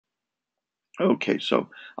Okay, so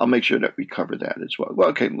I'll make sure that we cover that as well. Well,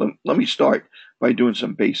 okay, let me start by doing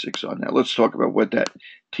some basics on that. Let's talk about what that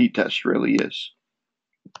t-test really is.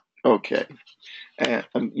 Okay, and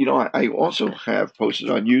I also have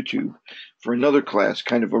posted on YouTube for another class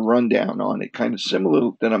kind of a rundown on it, kind of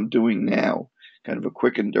similar that I'm doing now, kind of a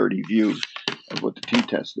quick and dirty view of what the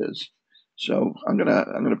t-test is. So I'm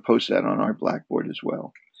gonna post that on our Blackboard as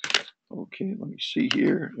well. Okay, let me see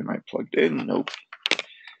here. Am I plugged in? Nope.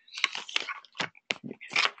 Let me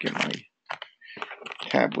get my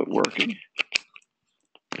tablet working.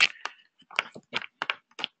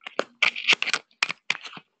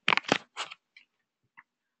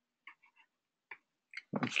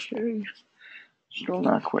 Okay, still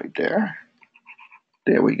not quite there.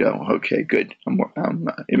 There we go. Okay, good. I'm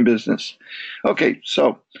in business. Okay,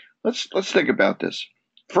 so let's think about this.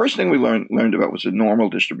 First thing we learned about was a normal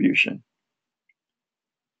distribution.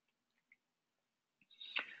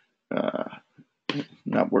 Uh,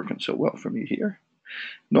 Not working so well for me here.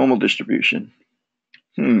 Normal distribution.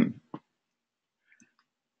 Let's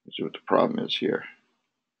see what the problem is here.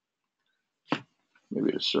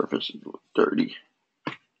 Maybe the surface is a little dirty.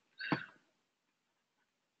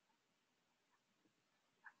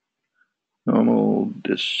 Normal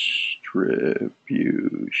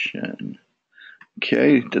distribution.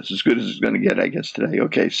 Okay, that's as good as it's going to get, I guess, today.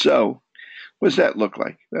 Okay, so what does that look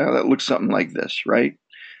like? Well, that looks something like this, right?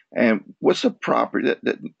 And what's the property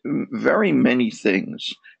that very many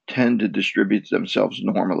things tend to distribute themselves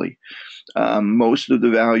normally? Most of the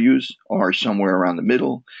values are somewhere around the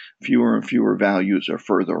middle. Fewer and fewer values are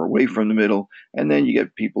further away from the middle, and then you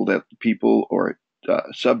get people or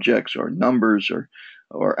subjects or numbers or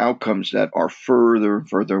outcomes that are further and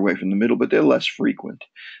further away from the middle, but they're less frequent.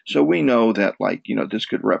 So we know that, like, this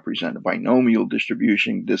could represent a binomial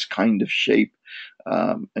distribution, this kind of shape.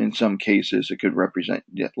 In some cases, it could represent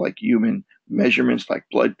like human measurements, like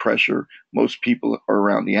blood pressure. Most people are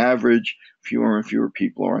around the average. Fewer and fewer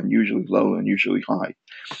people are unusually low and usually high.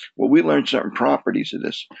 Well, we learned certain properties of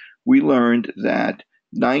this. We learned that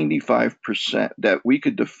 95% that we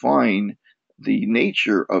could define the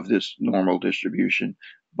nature of this normal distribution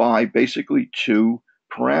by basically two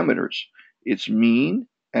parameters: its mean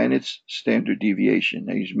and its standard deviation.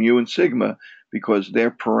 I use mu and sigma because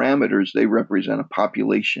they're parameters. They represent a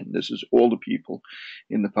population. This is all the people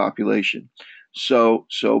in the population. So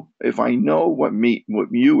if I know what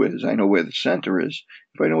mu is, I know where the center is.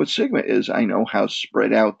 If I know what sigma is, I know how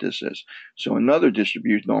spread out this is. So another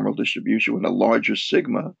normal distribution with a larger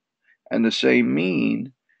sigma and the same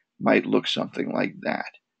mean might look something like that.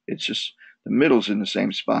 It's just the middle's in the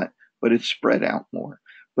same spot, but it's spread out more.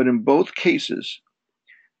 But in both cases,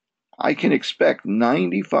 I can expect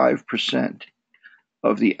 95%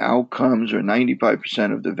 of the outcomes or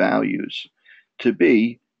 95% of the values to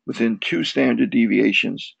be within two standard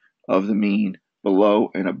deviations of the mean, below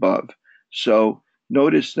and above. So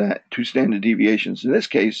notice that two standard deviations in this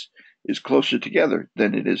case is closer together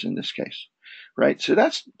than it is in this case, right? So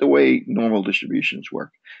that's the way normal distributions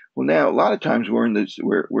work. Well, now a lot of times we're in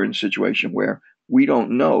a situation where we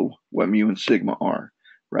don't know what mu and sigma are,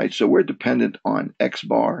 right? So we're dependent on x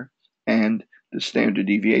bar and the standard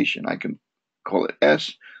deviation. I can call it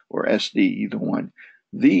S or SD, either one.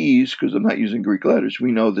 These, because I'm not using Greek letters,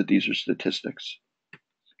 we know that these are statistics.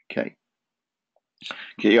 Okay.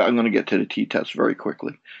 Okay, I'm going to get to the t-test very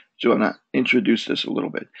quickly. So I'm going to introduce this a little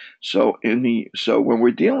bit. So when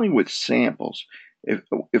we're dealing with samples,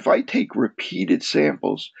 if I take repeated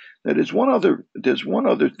samples, there's one other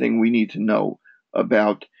thing we need to know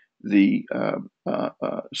about the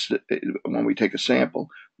when we take a sample,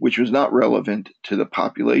 which was not relevant to the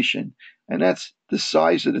population, and that's the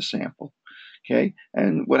size of the sample. Okay,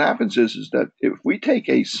 and what happens is that if we take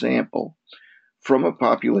a sample from a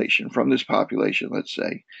population, from this population, let's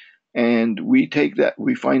say, and we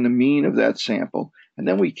find the mean of that sample, and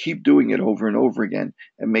then we keep doing it over and over again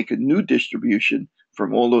and make a new distribution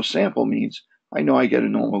from all those sample means, I know I get a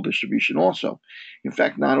normal distribution also. In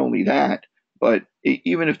fact, not only that, but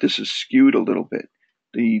even if this is skewed a little bit,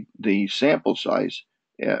 the sample size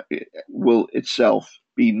will itself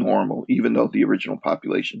be normal, even though the original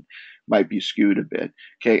population might be skewed a bit.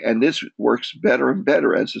 Okay, and this works better and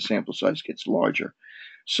better as the sample size gets larger.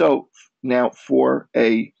 So now for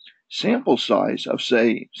a sample size of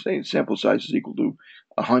say sample size is equal to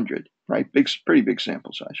 100, right? Pretty big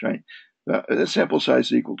sample size, right? The sample size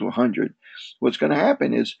is equal to 100. What's going to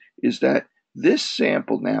happen is that this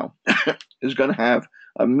sample now is going to have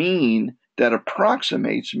a mean that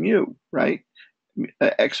approximates mu, right?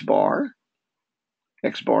 X bar,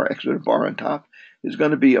 X with a bar on top, is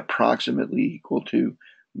going to be approximately equal to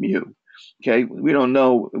mu. Okay, we don't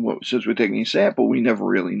know, since we're taking a sample, we never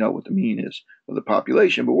really know what the mean is of the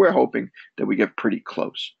population, but we're hoping that we get pretty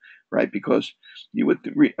close, right? Because you would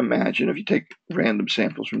imagine if you take random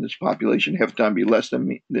samples from this population, half the time be less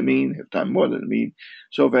than the mean, half the time more than the mean.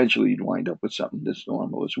 So eventually you'd wind up with something that's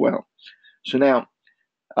normal as well. So now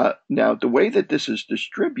the way that this is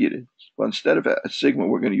distributed, well, instead of a sigma,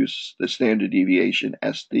 we're going to use the standard deviation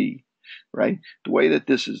SD, right? The way that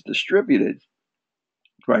this is distributed,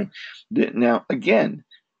 right? Now, again,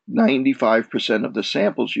 95% of the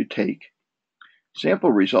samples you take,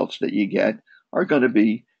 sample results that you get, are going to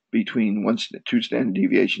be between two standard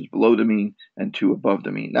deviations below the mean and two above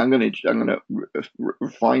the mean. Now I'm going to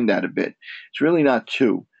refine that a bit. It's really not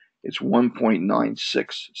two. It's 1.96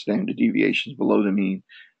 standard deviations below the mean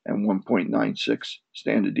and 1.96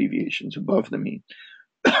 standard deviations above the mean.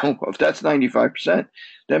 If that's 95%,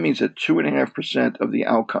 that means that 2.5% of the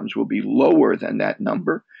outcomes will be lower than that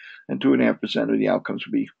number, and 2.5% of the outcomes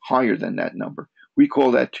will be higher than that number. We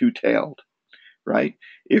call that two-tailed, right?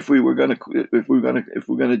 If we're going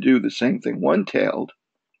to do the same thing one-tailed,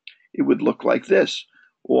 it would look like this: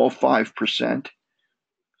 all 5%.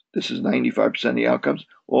 This is 95% of the outcomes.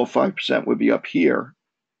 All 5% would be up here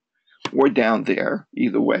or down there,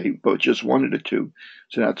 either way, but just one of the two.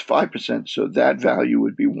 So that's 5%. So that value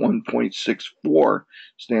would be 1.64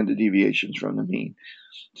 standard deviations from the mean.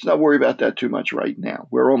 Let's not worry about that too much right now.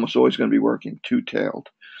 We're almost always going to be working two-tailed.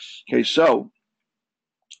 Okay, so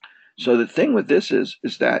the thing with this is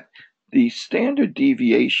that the standard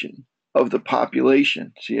deviation of the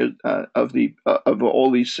population, of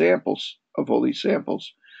all these samples,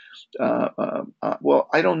 well,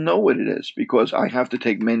 I don't know what it is because I have to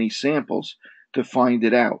take many samples to find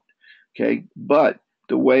it out. Okay, but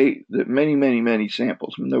the way that many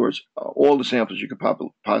samples, in other words, all the samples you could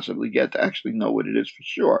possibly get to actually know what it is for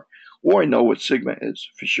sure, or know what sigma is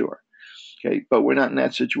for sure. Okay, but we're not in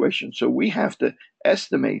that situation, so we have to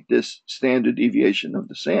estimate this standard deviation of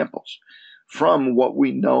the samples from what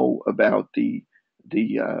we know about the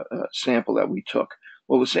sample that we took.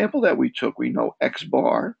 Well, the sample that we took, we know X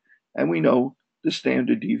bar, and we know the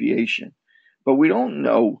standard deviation, but we don't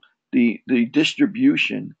know the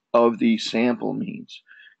distribution of the sample means.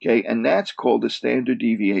 Okay, and that's called the standard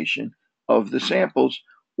deviation of the samples,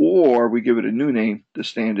 or we give it a new name, the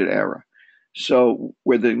standard error. So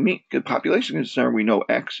where the population is concerned, we know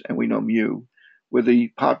X and we know mu. Where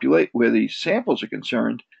the samples are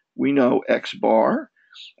concerned, we know X bar.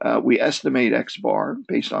 We estimate X bar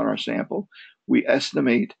based on our sample. We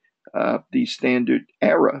estimate the standard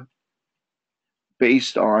error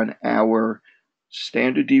based on our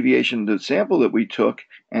standard deviation of the sample that we took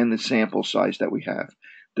and the sample size that we have.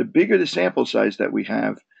 The bigger the sample size that we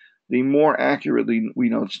have, the more accurately we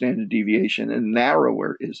know the standard deviation, and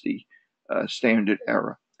narrower is the standard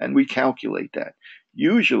error, and we calculate that.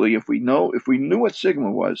 Usually, if we knew what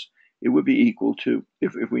sigma was, it would be equal to,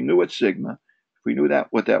 if we knew what sigma, if we knew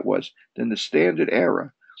what that was, then the standard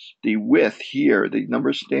error, the width here, the number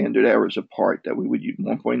of standard errors apart that we would use,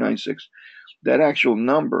 1.96, that actual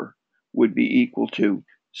number would be equal to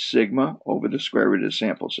sigma over the square root of the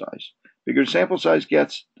sample size. The bigger the sample size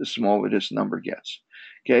gets, the smaller this number gets.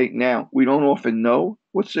 Okay, now we don't often know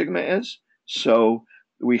what sigma is, so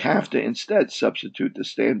we have to instead substitute the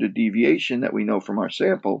standard deviation that we know from our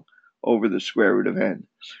sample over the square root of n.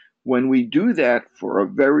 When we do that for a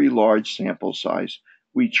very large sample size,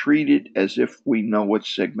 we treat it as if we know what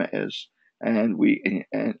sigma is, and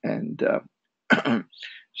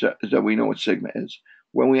so we know what sigma is.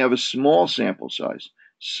 When we have a small sample size,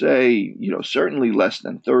 say, certainly less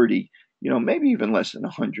than 30, maybe even less than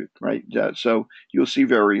 100, right? So you'll see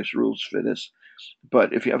various rules for this.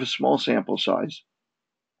 But if you have a small sample size,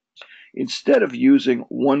 instead of using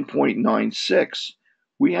 1.96,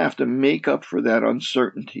 we have to make up for that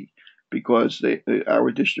uncertainty because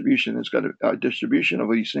our distribution distribution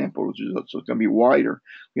of these sample results is going to be wider.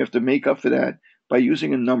 We have to make up for that by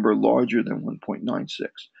using a number larger than 1.96.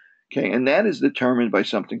 Okay, and that is determined by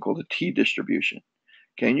something called a t-distribution.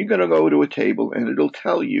 Okay, and you're going to go to a table and it'll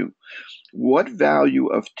tell you what value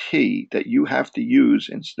of t that you have to use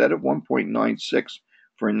instead of 1.96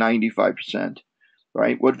 for 95%,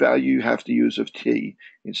 right? What value you have to use of t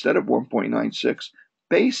instead of 1.96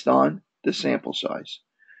 based on the sample size.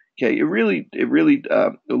 Okay, it really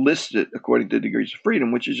lists it according to degrees of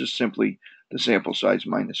freedom, which is just simply the sample size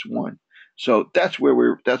minus 1. So that's where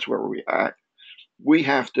we're at. We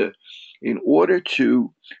have to, in order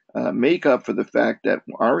to make up for the fact that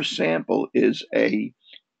our sample is a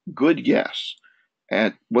good guess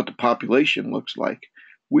at what the population looks like,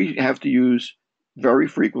 we have to use very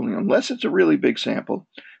frequently, unless it's a really big sample,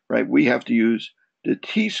 right? We have to use the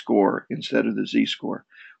t-score instead of the z-score.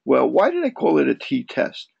 Well, why do they call it a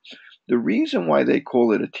t-test? The reason why they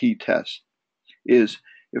call it a t-test is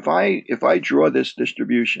if I draw this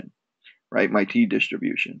distribution, right, my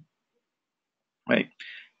t-distribution, right,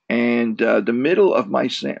 and the middle of my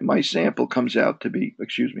sample comes out to be,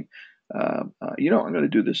 excuse me, I'm going to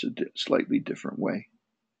do this a slightly different way.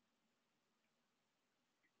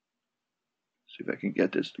 See if I can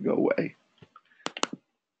get this to go away.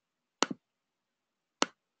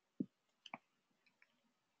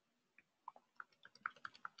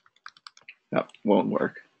 That won't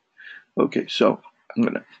work. Okay, so I'm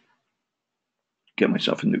going to get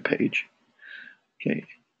myself a new page. Okay.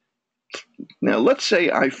 Now let's say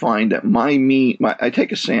I find that my mean, I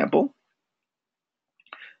take a sample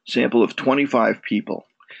of 25 people,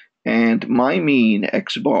 and my mean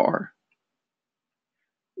X bar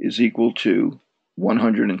is equal to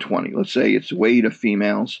 120. Let's say it's weight of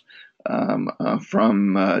females from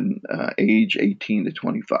age 18 to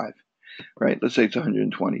 25, right? Let's say it's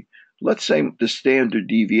 120. Let's say the standard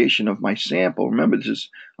deviation of my sample, remember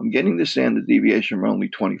I'm getting the standard deviation from only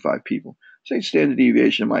 25 people. Say standard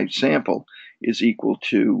deviation of my sample is equal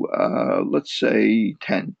to, let's say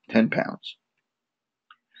 10 pounds.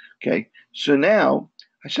 Okay, so now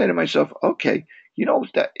I say to myself, okay,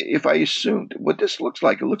 that if I assumed what this looks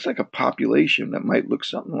like, it looks like a population that might look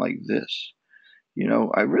something like this.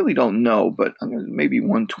 I really don't know, but I'm going to maybe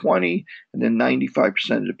 120, and then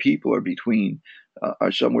 95% of the people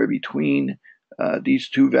are somewhere between these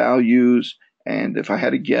two values. And if I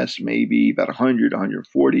had to guess, maybe about 100,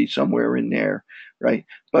 140, somewhere in there, right?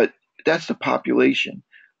 But that's the population.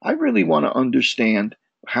 I really want to understand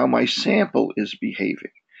how my sample is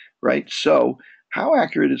behaving, right? So how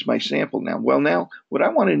accurate is my sample now? Well, now what I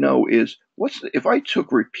want to know is if I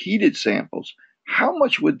took repeated samples, how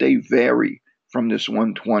much would they vary from this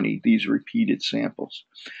 120, these repeated samples?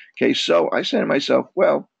 Okay, so I said to myself,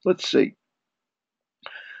 well, let's see.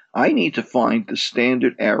 I need to find the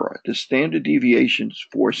standard error, the standard deviations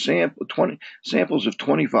for samples of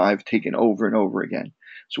 25 taken over and over again.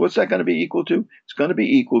 So what's that going to be equal to? It's going to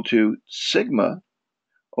be equal to sigma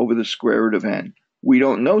over the square root of n. We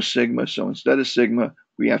don't know sigma, so instead of sigma,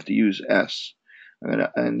 we have to use s.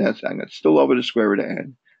 I'm still over the square root of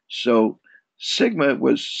n. So sigma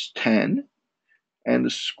was 10, and the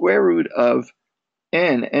square root of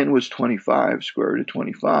n was 25, square root of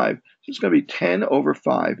 25. So it's going to be 10 over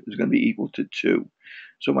 5 is going to be equal to 2.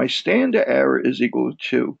 So my standard error is equal to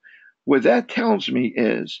 2. What that tells me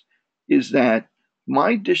is that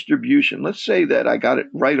my distribution, let's say that I got it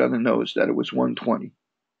right on the nose, that it was 120.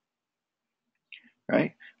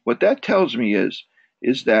 Right? What that tells me is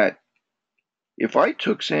that if I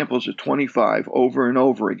took samples of 25 over and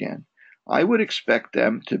over again, I would expect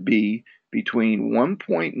them to be between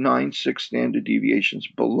 1.96 standard deviations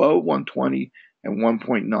below 120 and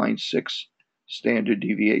 1.96 standard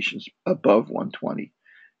deviations above 120.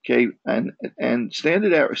 Okay, and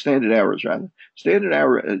standard error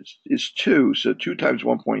is 2, so 2 times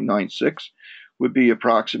 1.96 would be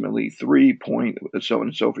approximately 3 point, so on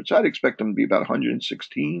and so forth. So I'd expect them to be about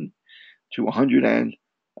 116 to 100 and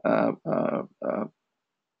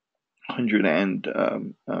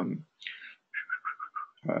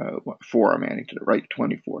 4, I'm adding to the right,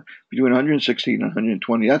 24. Between 116 and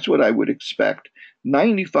 120, that's what I would expect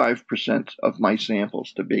 95% of my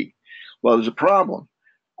samples to be. Well, there's a problem.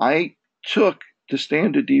 I took the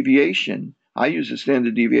standard deviation. I use the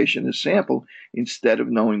standard deviation as sample instead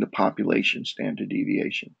of knowing the population standard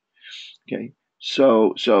deviation. Okay,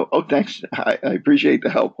 so oh, thanks. I appreciate the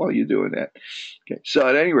help while you're doing that. Okay, so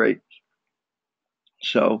at any rate,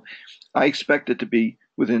 so I expect it to be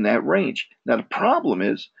within that range. Now the problem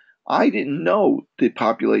is I didn't know the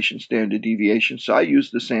population standard deviation, so I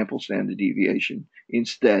used the sample standard deviation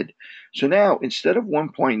instead. So now instead of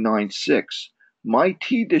 1.96, my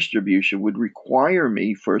t-distribution would require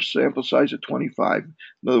me for a sample size of 25, in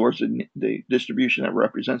other words, the distribution that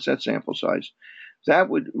represents that sample size, that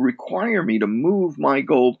would require me to move my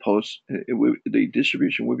goalposts. The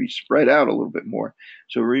distribution would be spread out a little bit more.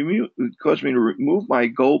 So it would cause me to move my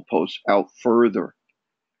goalposts out further,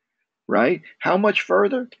 right? How much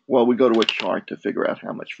further? Well, we go to a chart to figure out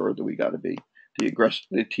how much further we got to be.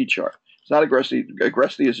 The t-chart. It's not Agresti.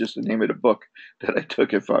 Agresti is just the name of the book that I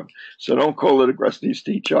took it from. So don't call it Agresti's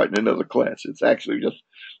t-chart in another class. It's actually just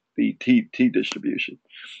the t-distribution.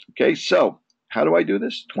 Okay, so how do I do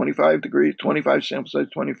this? 25 degrees, 25 sample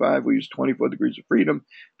size, 25. We use 24 degrees of freedom.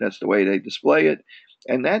 That's the way they display it.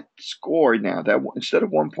 And that score now, that instead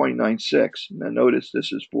of 1.96, now notice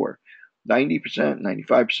this is for 90%,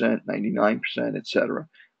 95%, 99%, etc.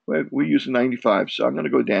 We're using 95, so I'm going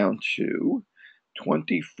to go down to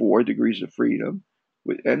 24 degrees of freedom,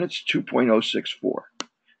 and it's 2.064.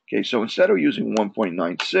 Okay, so instead of using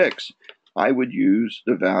 1.96, I would use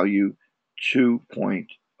the value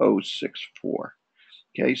 2.064.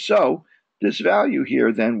 Okay, so this value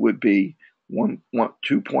here then would be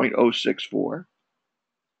 2.064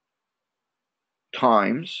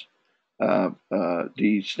 times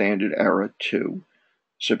the standard error 2,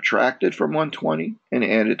 subtracted from 120 and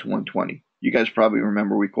added to 120. You guys probably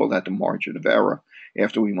remember we call that the margin of error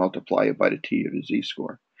after we multiply it by the t or the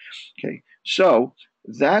z-score. Okay, so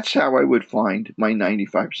that's how I would find my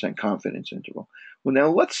 95% confidence interval. Well, now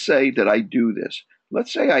let's say that I do this.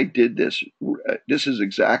 Let's say I did this. This is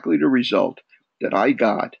exactly the result that I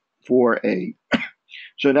got for a.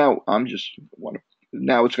 So now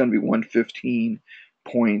now it's going to be 115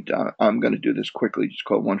 point. I'm going to do this quickly. Just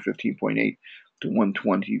call it 115.8 to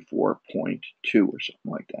 124.2 or something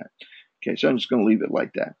like that. Okay, so I'm just going to leave it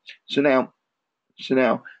like that. So now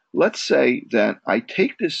let's say that I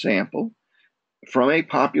take this sample from a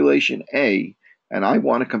population A and I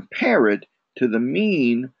want to compare it to the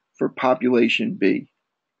mean for population B.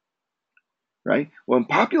 Right? Well, in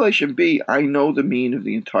population B, I know the mean of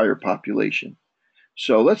the entire population.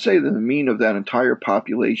 So let's say that the mean of that entire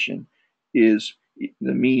population is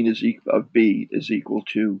of B is equal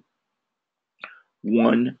to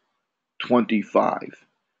 125.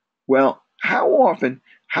 Well, how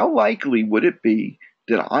likely would it be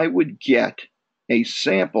that I would get a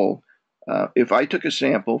sample if I took a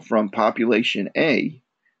sample from population A,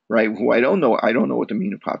 right? Who I don't know what the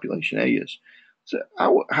mean of population A is. So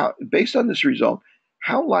based on this result,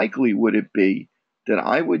 how likely would it be that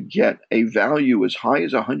I would get a value as high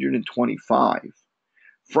as 125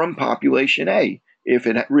 from population A if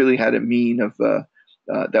it really had a mean of that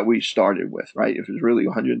we started with, right? If it was really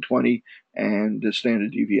 120 and the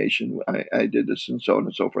standard deviation, I did this and so on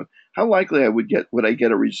and so forth. How likely would I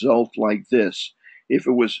get a result like this if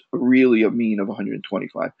it was really a mean of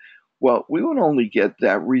 125? Well, we would only get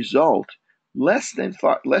that result less than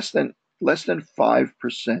 5%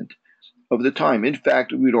 of the time. In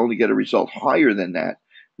fact, we'd only get a result higher than that,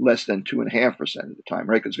 less than 2.5% of the time,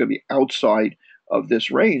 right? Because it's going to be outside of this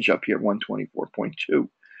range up here, 124.2,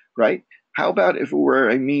 right? How about if it were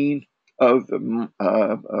a mean of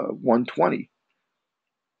 120?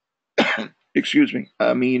 Excuse me,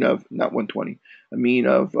 a mean of, not 120, a mean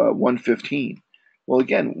of 115. Well,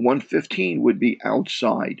 again, 115 would be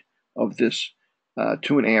outside of this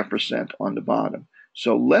 2.5% on the bottom.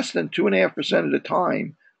 So less than 2.5% of the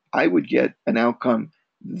time, I would get an outcome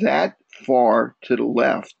that far to the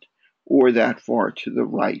left or that far to the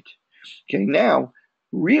right. Okay, now,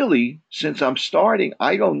 really, since I'm starting,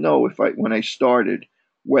 I don't know when I started,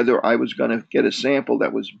 whether I was going to get a sample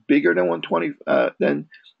that was bigger than 120, than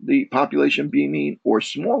the population B mean, or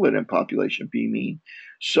smaller than population B mean.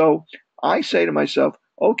 So I say to myself,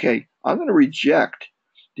 okay, I'm going to reject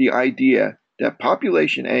the idea that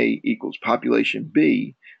population A equals population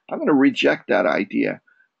B. I'm going to reject that idea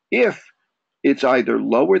if it's either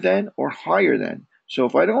lower than or higher than. So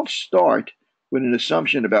if I don't start with an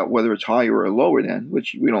assumption about whether it's higher or lower than,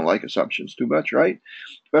 which we don't like assumptions too much, right?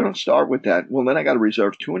 If I don't start with that, well, then I got to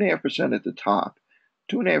reserve 2.5% at the top,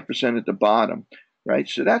 2.5% at the bottom, right?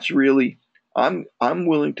 So that's really, I'm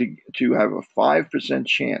willing to have a 5%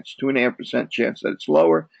 chance, 2.5% chance that it's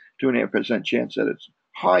lower, 2.5% chance that it's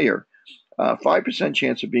higher, 5%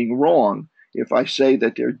 chance of being wrong if I say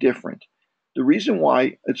that they're different. The reason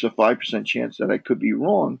why it's a 5% chance that I could be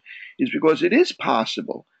wrong is because it is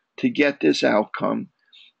possible to get this outcome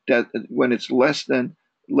that when it's less than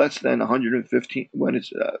 115, when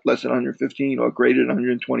it's less than 115 or greater than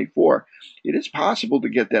 124, it is possible to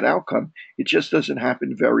get that outcome. It just doesn't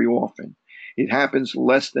happen very often. It happens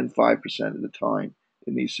less than 5% of the time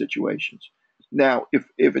in these situations. Now, if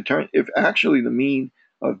actually the mean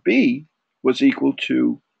of B was equal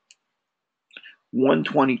to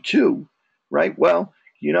 122, right? Well,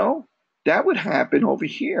 that would happen over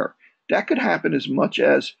here. That could happen as much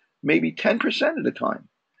as maybe 10% of the time,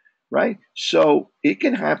 right? So it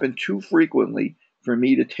can happen too frequently for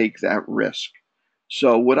me to take that risk.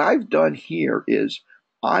 So what I've done here is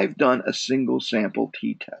I've done a single sample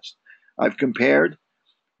t-test. I've compared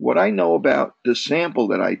what I know about the sample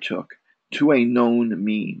that I took to a known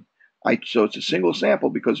mean. So it's a single sample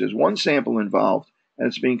because there's one sample involved and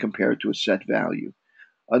it's being compared to a set value.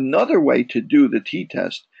 Another way to do the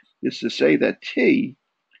t-test is to say that t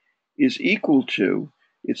is equal to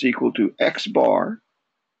x bar.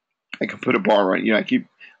 I can put a bar on it.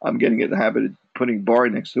 I'm getting in the habit of putting bar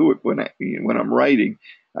next to it when I'm writing.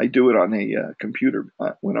 I do it on a computer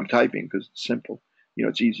when I'm typing because it's simple.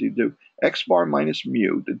 it's easy to do. X bar minus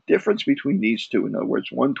mu, the difference between these two, in other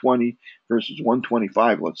words, 120 versus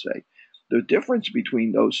 125, let's say, the difference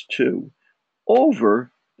between those two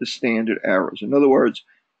over the standard errors. In other words,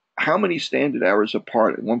 how many standard errors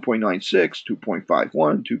apart? 1.96, 2.51,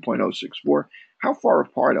 2.064. How far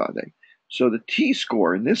apart are they? So the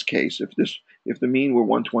t-score in this case, if the mean were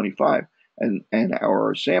 125 and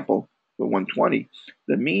our sample were 120,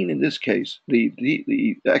 the mean in this case,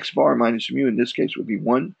 the x bar minus mu in this case would be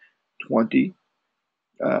 120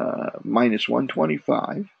 minus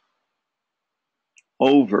 125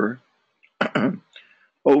 over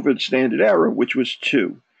over the standard error, which was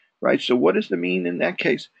 2, right? So what is the mean in that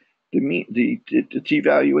case? The mean, the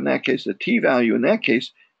t-value in that case, the t-value in that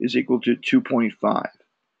case is equal to 2.5.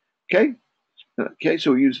 Okay? Okay,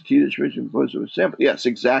 so we use the t-distribution because of a sample. Yes,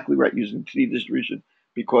 exactly right, using t-distribution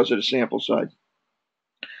because of the sample size.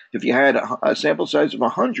 If you had a sample size of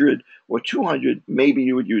 100 or 200, maybe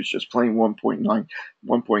you would use just plain 1.9,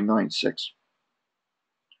 1.96.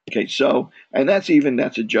 Okay, so, and that's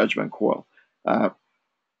a judgment call.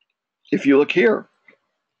 If you look here,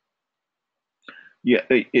 yeah,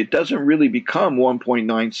 it doesn't really become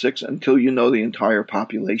 1.96 until you know the entire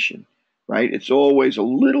population, right? It's always a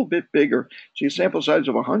little bit bigger. So your sample size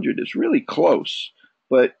of 100 is really close,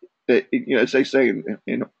 but as they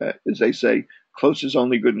say, close is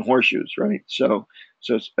only good in horseshoes, right? So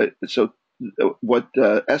what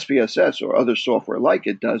SPSS or other software like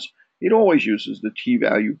it does, it always uses the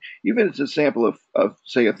t-value, even if it's a sample of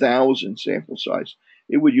say 1,000 sample size.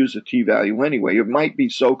 It would use a t-value anyway. It might be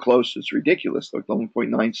so close it's ridiculous, like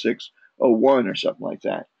 1.9601 or something like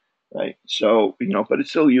that, right? So, but it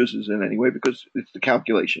still uses it anyway because it's the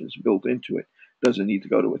calculation is built into it. It doesn't need to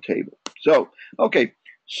go to a table. So, okay,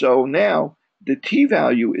 so now the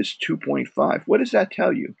t-value is 2.5. What does that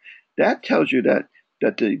tell you? That tells you that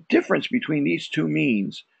the difference between these two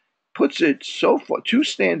means puts it so far, two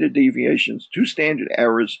standard deviations, two standard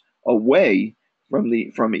errors away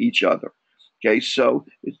from each other. Okay, so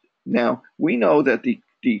now we know that the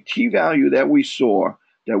t-value that we saw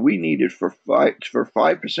that we needed for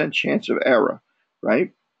 5% chance of error,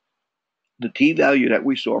 right? The t-value that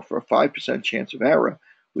we saw for a 5% chance of error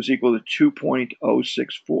was equal to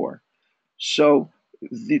 2.064. So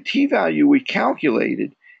the t-value we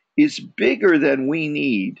calculated is bigger than we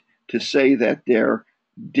need to say that they're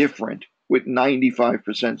different with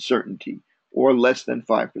 95% certainty or less than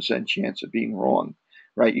 5% chance of being wrong.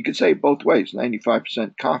 Right? You could say it both ways,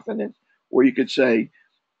 95% confident, or you could say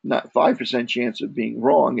not 5% chance of being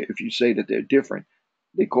wrong if you say that they're different.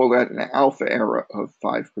 They call that an alpha error of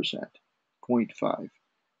 5%, 0.5,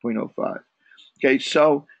 0.05. Okay,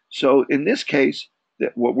 so in this case,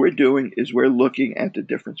 what we're doing is we're looking at the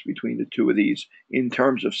difference between the two of these in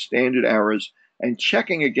terms of standard errors and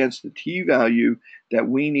checking against the t-value that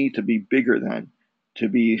we need to be bigger than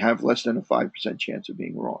to have less than a 5% chance of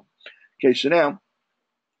being wrong. Okay, so now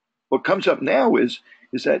what comes up now is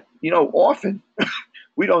that, often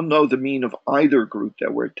we don't know the mean of either group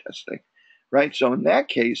that we're testing, right? So in that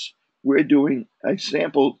case, we're doing a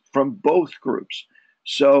sample from both groups.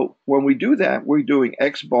 So when we do that, we're doing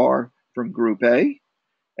X bar from group A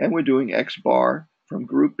and we're doing X bar from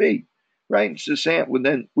group B, right? So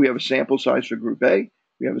then we have a sample size for group A,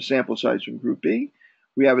 we have a sample size from group B,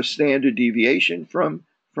 we have a standard deviation from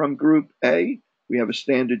group A, we have a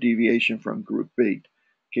standard deviation from group B.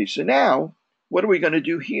 Okay, so now what are we going to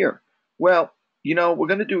do here? Well, we're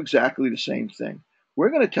going to do exactly the same thing. We're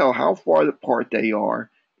going to tell how far apart they are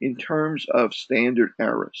in terms of standard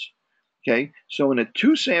errors. Okay, so in a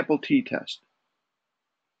two-sample t-test,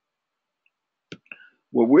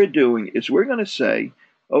 what we're doing is we're going to say,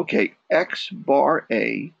 okay, X bar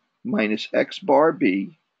A minus X bar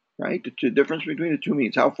B, right? The difference between the two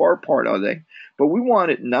means, how far apart are they? But we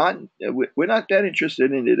want it we're not that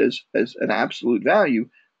interested in it as an absolute value.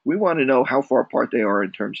 We want to know how far apart they are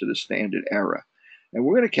in terms of the standard error. And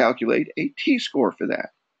we're going to calculate a t-score for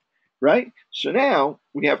that, right? So now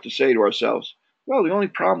we have to say to ourselves, well, the only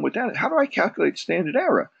problem with that is how do I calculate standard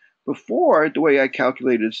error? Before, the way I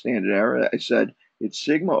calculated standard error, I said it's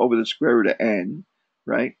sigma over the square root of n,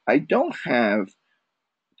 right? I don't have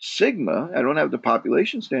sigma, I don't have the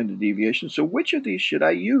population standard deviation, so which of these should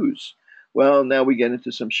I use? Well, now we get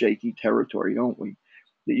into some shaky territory, don't we?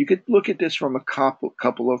 You could look at this from a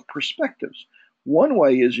couple of perspectives. One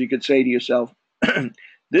way is you could say to yourself,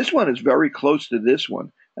 this one is very close to this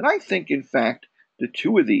one. And I think, in fact, the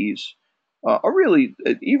two of these are really,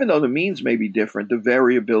 even though the means may be different, the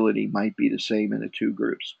variability might be the same in the two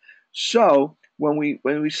groups. So when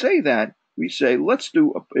we say that, we say, if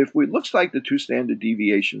it looks like the two standard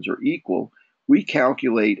deviations are equal, we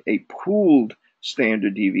calculate a pooled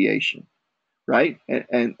standard deviation, right?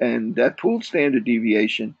 And that pooled standard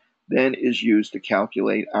deviation then is used to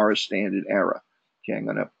calculate our standard error. Okay, I'm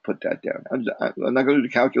going to put that down. I'm not going to do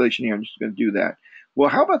the calculation here. I'm just going to do that. Well,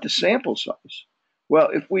 how about the sample size? Well,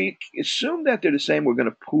 if we assume that they're the same, we're going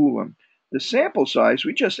to pool them. The sample size,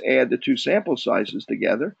 we just add the two sample sizes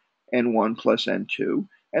together, n1 plus n2,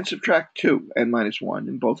 and subtract 2, n minus 1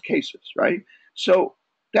 in both cases, right? So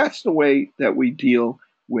that's the way that we deal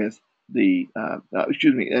with the,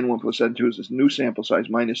 n1 plus n2 is this new sample size,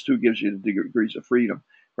 minus 2 gives you the degrees of freedom,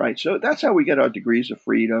 right? So that's how we get our degrees of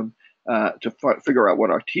freedom to figure out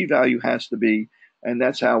what our t-value has to be, and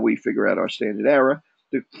that's how we figure out our standard error.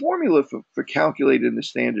 The formula for calculating the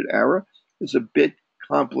standard error is a bit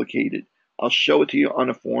complicated. I'll show it to you on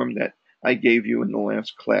a form that I gave you in the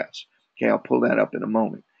last class. Okay, I'll pull that up in a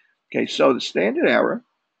moment. Okay, so the standard error,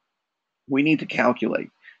 we need to calculate,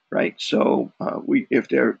 right? So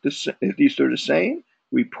if these are the same,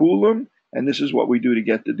 we pool them, and this is what we do to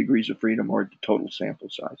get the degrees of freedom or the total sample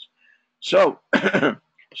size. So,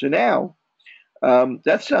 so now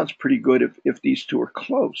that sounds pretty good if these two are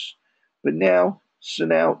close. But now,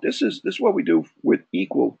 this is what we do with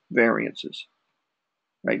equal variances,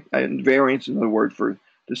 right? And variance is another word for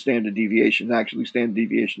the standard deviation. Actually, standard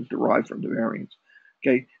deviation is derived from the variance.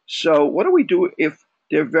 Okay, so what do we do if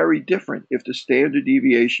they're very different? If the standard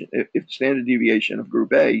deviation, of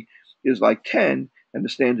group A is like 10, and the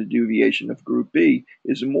standard deviation of group B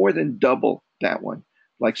is more than double that one,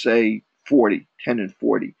 like say 40, 10 and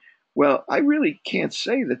 40. Well, I really can't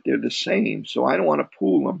say that they're the same, so I don't want to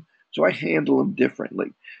pool them, so I handle them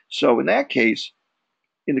differently. So in that case,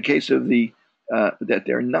 in the case of that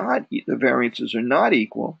they're not, the variances are not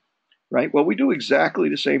equal, right? Well, we do exactly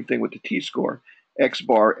the same thing with the t-score, x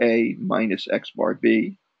bar A minus x bar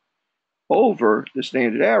B over the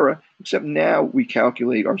standard error, except now we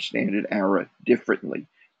calculate our standard error differently.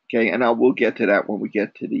 Okay, and we'll get to that when we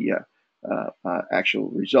get to the actual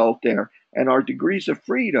result there. And our degrees of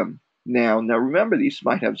freedom now remember, these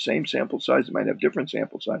might have the same sample size, they might have different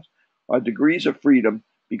sample size. Our degrees of freedom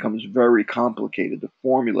becomes very complicated. The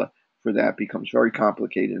formula for that becomes very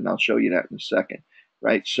complicated, and I'll show you that in a second,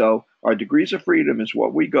 right? So our degrees of freedom is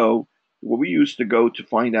what we use to go to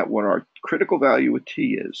find out what our critical value of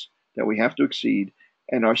t is that we have to exceed,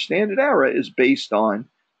 and our standard error is based on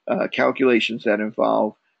calculations that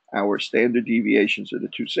involve our standard deviations of the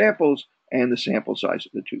two samples and the sample size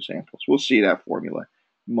of the two samples. We'll see that formula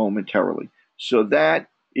momentarily. So that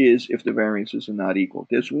is if the variances are not equal.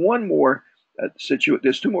 There's one more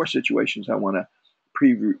there's two more situations I want to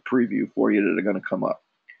preview for you that are going to come up.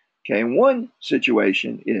 Okay, and one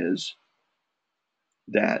situation is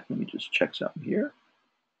that, let me just check something here.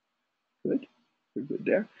 Good, we're good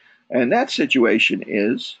there. And that situation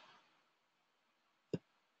is,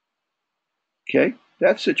 okay,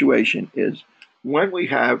 that situation is when we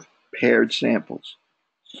have paired samples.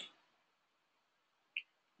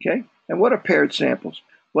 Okay, and what are paired samples?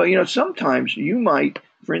 Well, sometimes you might,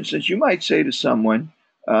 for instance, you might say to someone,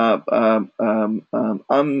 I'm in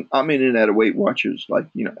and out of Weight Watchers like,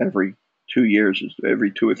 every 2 years,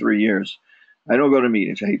 every 2 or 3 years. I don't go to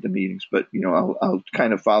meetings. I hate the meetings, but I'll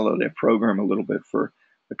kind of follow their program a little bit for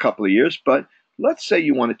a couple of years. But let's say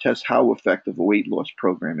you want to test how effective a weight loss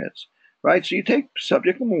program is, right? So you take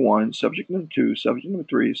subject number 1, subject number 2, subject number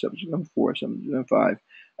 3, subject number 4, subject number 5,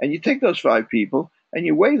 and you take those 5 people and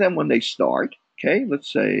you weigh them when they start. Okay,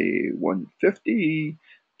 let's say 150,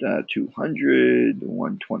 200,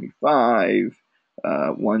 125,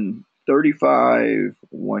 135,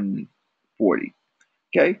 140.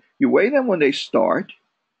 Okay, you weigh them when they start,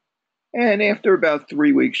 and after about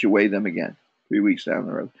 3 weeks, you weigh them again, 3 weeks down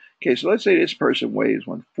the road. Okay, so let's say this person weighs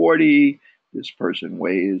 140, this person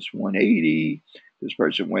weighs 180, this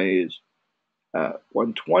person weighs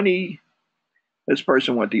 120, this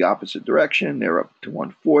person went the opposite direction, they're up to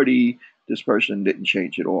 140, this person didn't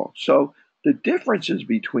change at all. So the differences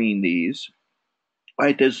between these,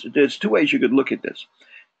 right, there's 2 ways you could look at this.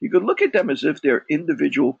 You could look at them as if they're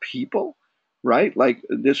individual people, right? Like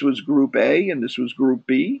this was group A and this was group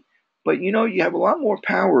B. But you have a lot more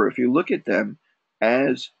power if you look at them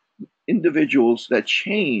as individuals that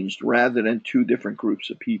changed rather than 2 different groups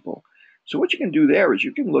of people. So what you can do there is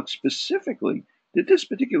you can look specifically, did this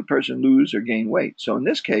particular person lose or gain weight? So in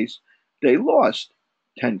this case, they lost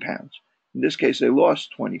 10 pounds. In this case, they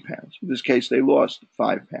lost 20 pounds. In this case, they lost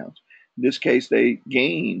 5 pounds. In this case, they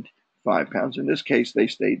gained 5 pounds. In this case, they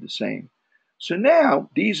stayed the same. So now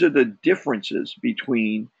these are the differences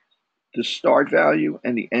between the start value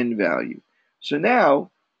and the end value. So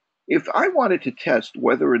now, if I wanted to test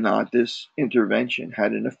whether or not this intervention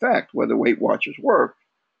had an effect, whether Weight Watchers worked,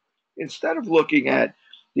 instead of looking at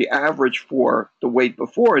the average for the weight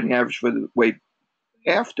before and the average for the weight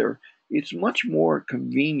after, it's much more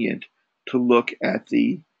convenient to look at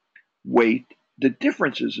the weight, the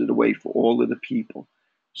differences of the weight for all of the people.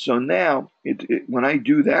 So now, when I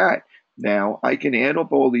do that, now I can add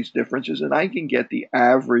up all these differences and I can get the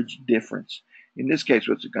average difference. In this case,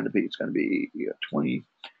 what's it going to be? It's going to be 20.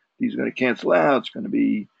 These are going to cancel out. It's going to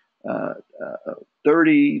be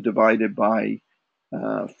 30 divided by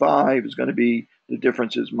 5 is going to be, the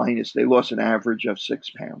difference is minus, they lost an average of 6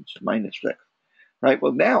 pounds, minus 6. Right?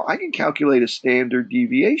 Well, now I can calculate a standard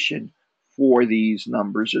deviation for these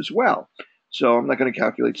numbers as well. So I'm not going to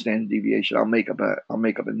calculate standard deviation. I'll make up a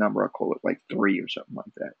number. I'll call it like 3 or something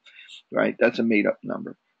like that. Right? That's a made up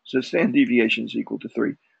number. So standard deviation is equal to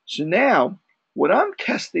 3. So now what I'm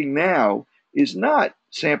testing now is not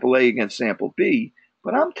sample A against sample B,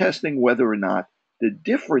 but I'm testing whether or not the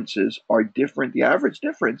differences are different. The average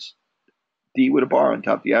difference, D with a bar on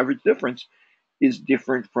top, the average difference is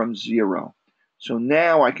different from 0. So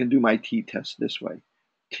now I can do my t-test this way.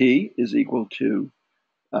 T is equal to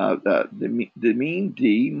the mean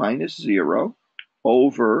D minus 0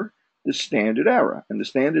 over the standard error. And the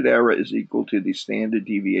standard error is equal to the standard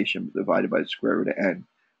deviation divided by the square root of n.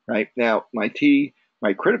 Right? Now, my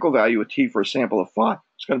critical value of T for a sample of 5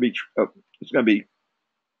 is going to be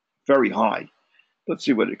very high. Let's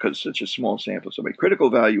see what it, because it's such a small sample. So my critical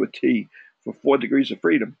value of T for 4 degrees of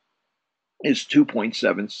freedom is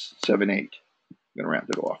 2.778. I'm going to round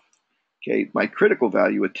it off. Okay, my critical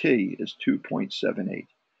value of T is 2.78.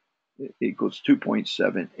 It equals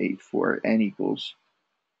 2.78 for n equals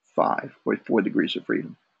 5, or 4 degrees of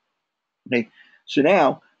freedom. Okay, so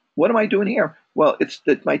now what am I doing here? Well, it's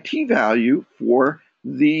that my T value for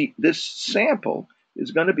this sample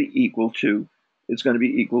is going to be equal to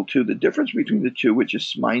the difference between the two, which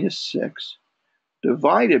is minus 6,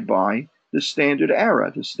 divided by the standard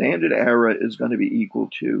error. The standard error is going to be equal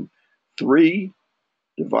to 3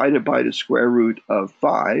 divided by the square root of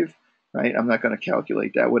 5, right? I'm not going to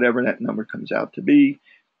calculate that, whatever that number comes out to be.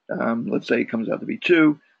 Let's say it comes out to be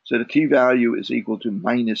 2. So the t value is equal to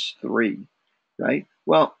minus 3, right?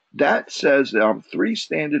 Well, that says that I'm 3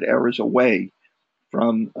 standard errors away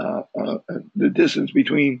from the distance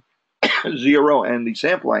between 0 and the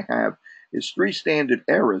sample I have is 3 standard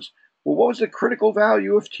errors. Well, what was the critical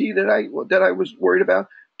value of t that I was worried about?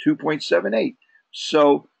 2.78.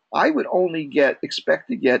 So I would only expect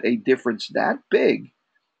to get a difference that big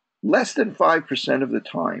less than 5% of the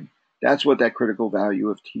time. That's what that critical value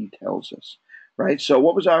of t tells us, right? So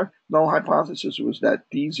what was our null hypothesis? It was that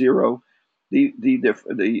d0,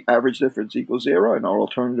 the average difference equals 0, and our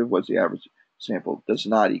alternative was the average sample does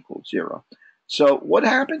not equal 0. So what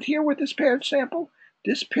happened here with this paired sample?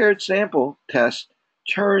 This paired sample test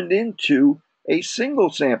turned into a single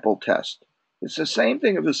sample test. It's the same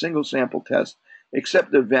thing as a single sample test,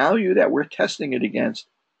 except the value that we're testing it against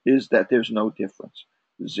is that there's no difference,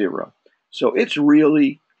 0. So it's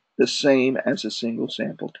really the same as a single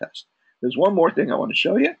sample test. There's one more thing I want to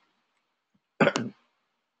show you.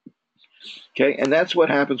 Okay, and that's what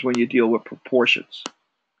happens when you deal with proportions.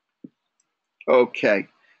 Okay,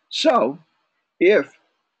 so if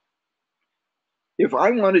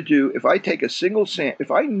I take a single sample,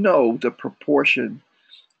 if I know the proportion,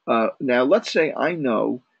 now let's say I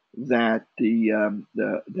know that that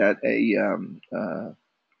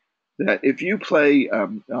if you play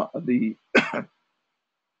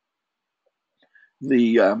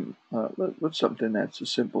what's something that's a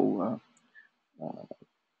simple.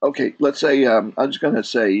 Okay, let's say I'm just going to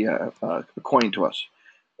say a coin toss.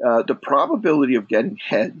 The probability of getting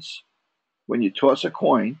heads when you toss a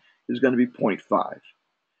coin is going to be 0.5.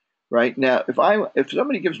 Right now, if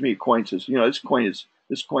somebody gives me a coin, says, this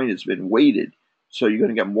coin has been weighted, so you're going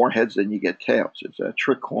to get more heads than you get tails. It's a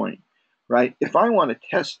trick coin, right? If I want to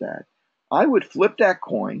test that, I would flip that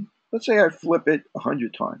coin. Let's say I flip it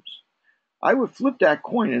 100 times. I would flip that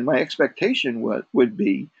coin, and my expectation would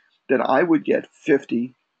be that I would get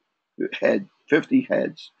 50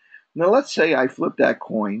 heads. Now let's say I flip that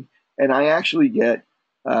coin and I actually get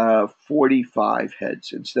 45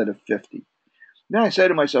 heads instead of 50. Now I say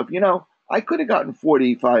to myself, I could have gotten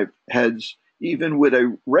 45 heads even with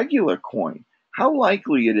a regular coin. How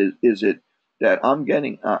likely is it that I'm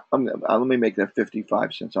getting? Let me make that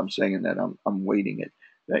 55 since I'm saying that I'm weighting it.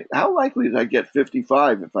 Right? How likely is I get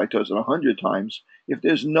 55 if I toss it 100 times if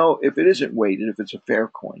it isn't weighted, if it's a fair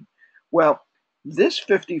coin? Well, this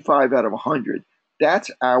 55 out of 100, that's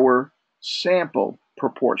our sample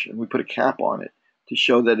proportion. We put a cap on it to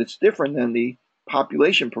show that it's different than the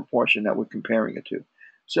population proportion that we're comparing it to.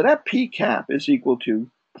 So that P cap is equal to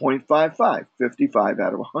 0.55, 55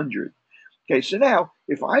 out of 100. Okay, so now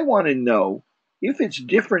if I want to know if it's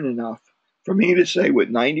different enough for me to say with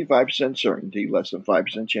 95% certainty, less than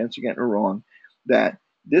 5% chance of getting it wrong, that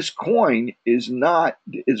this coin is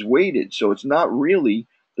weighted, so it's not really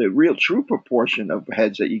the real true proportion of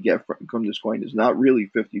heads that you get from this coin is not really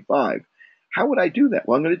 55. How would I do that?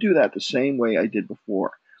 Well, I'm going to do that the same way I did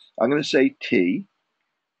before. I'm going to say T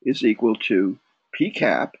is equal to P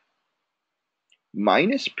cap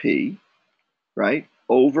minus P, right,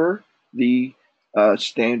 over the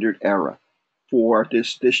standard error for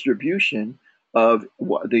this distribution of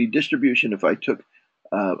the distribution. If I took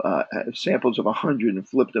samples of 100 and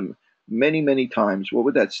flipped them many times,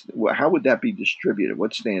 how would that be distributed?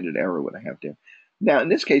 What standard error would I have there? Now, in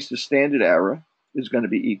this case, the standard error is going to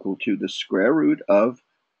be equal to the square root of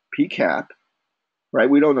P cap, right?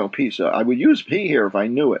 We don't know P, so I would use P here if I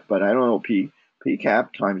knew it, but I don't know P. P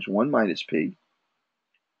cap times 1 minus P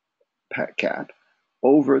cap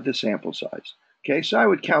over the sample size. Okay, so I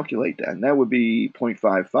would calculate that, and that would be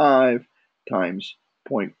 0.55 times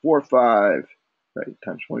 0.45, right,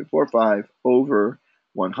 times 0.45 over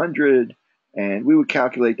 100, and we would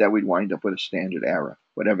calculate that. We'd wind up with a standard error,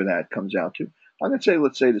 whatever that comes out to. I'm going to say,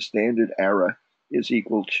 let's say the standard error is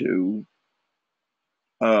equal to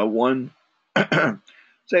 1.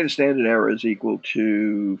 Say the standard error is equal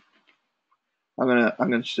to, I'm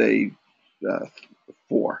going to say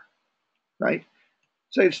 4, right?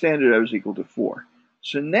 Say the standard error is equal to 4.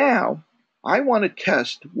 So now I want to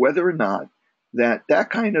test whether or not that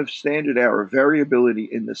kind of standard error variability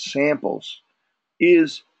in the samples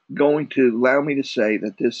is going to allow me to say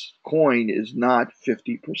that this coin is not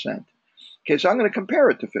 50%. Okay, so I'm going to compare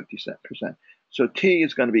it to 50%. So T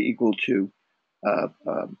is going to be equal to what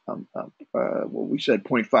we said,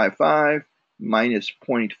 0.55 minus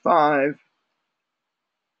 0.5.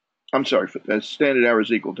 I'm sorry, standard error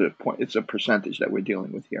is equal to it's a percentage that we're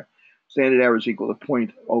dealing with here. Standard error is equal to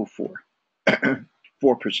 0.04,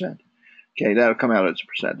 4%. Okay, that'll come out as a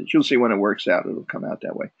percentage. You'll see when it works out, it'll come out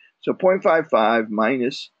that way. So 0.55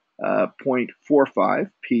 minus 0.45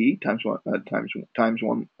 P times 1,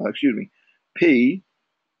 P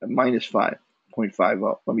minus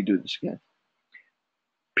 5.50. Let me do this again.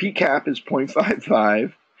 P cap is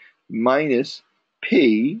 0.55 minus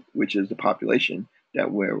P, which is the population that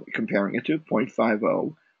we're comparing it to,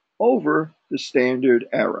 0.50 over the standard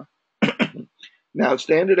error. Now,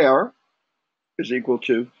 standard error is equal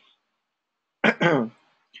to, excuse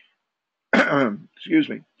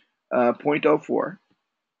me, 0.04.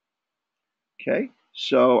 Okay,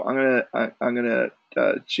 so I'm gonna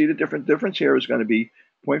see the difference here is going to be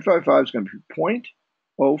 0.55 is going to be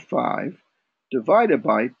 0.05 divided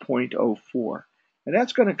by 0.04, and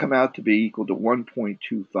that's going to come out to be equal to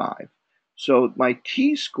 1.25. So my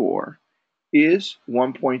t-score is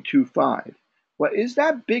 1.25. Well, is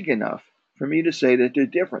that big enough for me to say that there's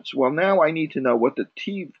a difference? Well, now I need to know what the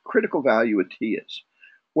critical value of t is.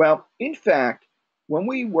 Well, in fact, when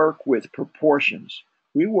we work with proportions,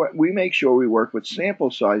 we make sure we work with sample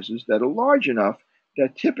sizes that are large enough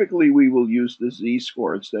that typically we will use the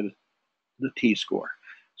z-score instead of the t-score.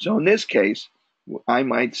 So in this case, I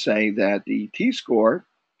might say that the t-score,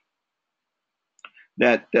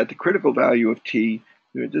 that the critical value of t,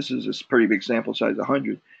 this is a pretty big sample size,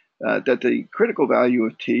 100, that the critical value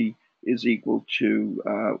of t is equal to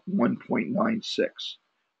 1.96,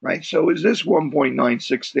 right? So is this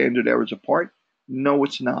 1.96 standard errors apart? No,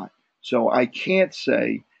 it's not. So I can't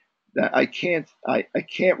say that I can't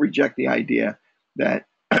reject the idea that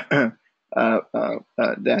that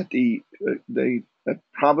the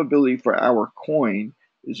probability for our coin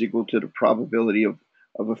is equal to the probability of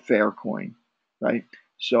a fair coin, right?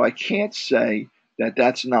 So I can't say that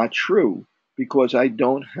that's not true because they're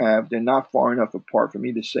not far enough apart for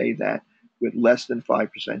me to say that with less than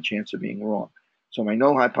 5% chance of being wrong. So my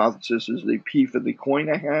null hypothesis is the P for the coin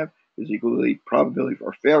I have is equal to the probability for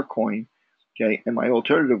a fair coin, okay? And my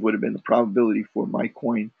alternative would have been the probability for my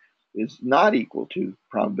coin is not equal to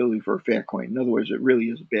probability for a fair coin. In other words, it really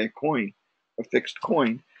is a bad coin, a fixed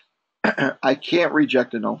coin. I can't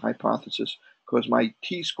reject a null hypothesis because my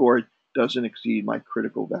t-score doesn't exceed my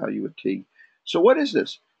critical value of t. So what is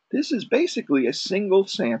this? This is basically a single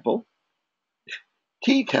sample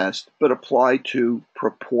t-test, but applied to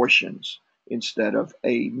proportions instead of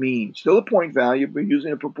a mean. Still a point value, but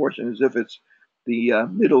using a proportion as if it's the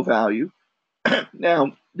middle value.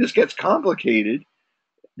 Now, this gets complicated.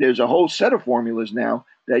 There's a whole set of formulas now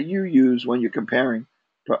that you use when you're comparing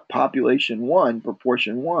population 1,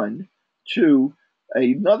 proportion 1, to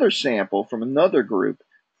another sample from another group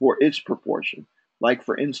for its proportion. Like,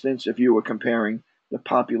 for instance, if you were comparing the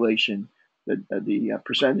population the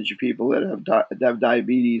percentage of people that have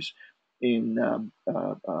diabetes in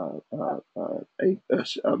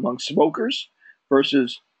among smokers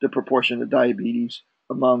versus the proportion of diabetes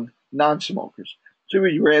among non-smokers. So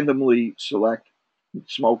we randomly select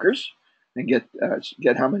smokers and get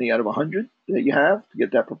how many out of 100 that you have to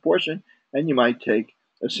get that proportion, and you might take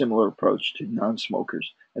a similar approach to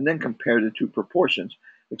non-smokers and then compare the two proportions.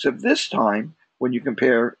 Except this time, you're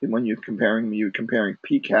comparing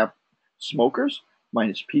PCAP smokers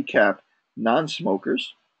minus PCAP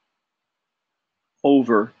non-smokers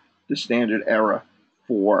over the standard error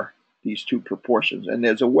for these two proportions. And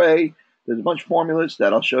there's a bunch of formulas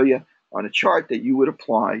that I'll show you on a chart that you would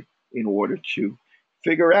apply in order to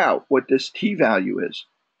figure out what this t-value is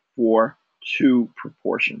for two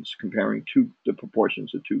proportions, comparing the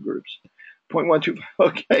proportions of two groups. 0.12,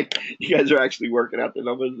 okay, you guys are actually working out the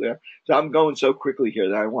numbers there. So I'm going so quickly here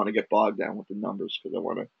that I want to get bogged down with the numbers because I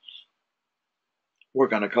want to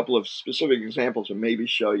work on a couple of specific examples and maybe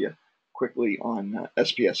show you quickly on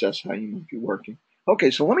SPSS how you might be working.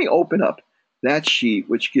 Okay, so let me open up that sheet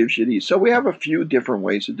which gives you these. So we have a few different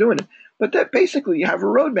ways of doing it, but that basically you have a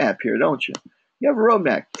roadmap here, don't you? You have a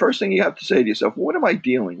roadmap. First thing you have to say to yourself, what am I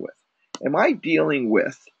dealing with? Am I dealing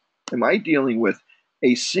with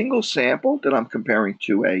a single sample that I'm comparing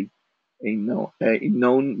to a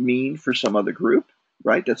known mean for some other group,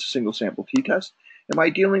 right? That's a single sample t-test. Am I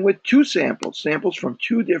dealing with two samples from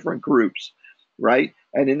two different groups, right?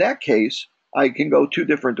 And in that case, I can go two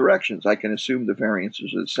different directions. I can assume the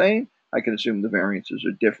variances are the same. I can assume the variances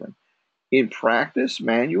are different. In practice,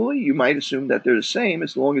 manually, you might assume that they're the same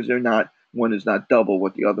as long as one is not double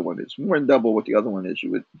what the other one is. More than double what the other one is,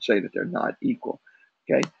 you would say that they're not equal,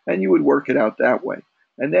 okay? And you would work it out that way.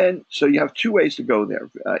 And then, so you have two ways to go there,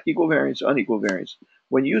 equal variance, unequal variance.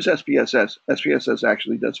 When you use SPSS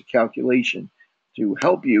actually does a calculation to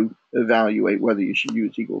help you evaluate whether you should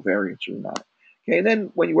use equal variance or not. Okay, and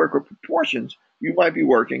then when you work with proportions, you might be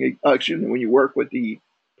working, when you work with the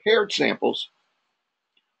paired samples,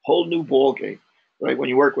 whole new ballgame, right? When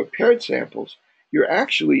you work with paired samples, you're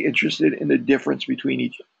actually interested in the difference between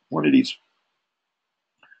each one of these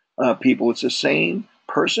people. It's the same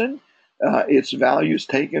person, its values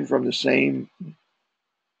taken from the same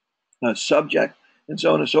subject, and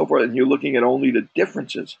so on and so forth, and you're looking at only the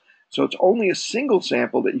differences. So it's only a single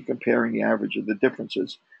sample that you're comparing the average of the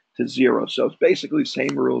differences to zero. So it's basically the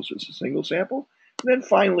same rules as a single sample. And then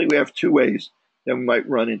finally, we have two ways that we might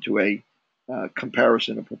run into a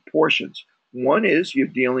comparison of proportions. One is you're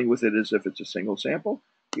dealing with it as if it's a single sample.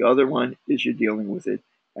 The other one is you're dealing with it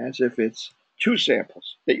as if it's two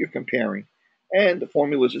samples that you're comparing. And the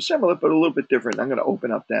formulas are similar, but a little bit different. I'm going to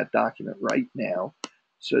open up that document right now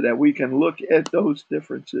so that we can look at those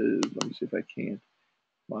differences. Let me see if I can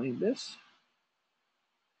find this.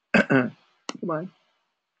 Come on.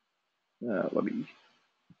 No,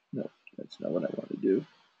 that's not what I want to do.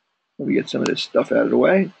 Let me get some of this stuff out of the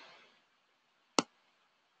way.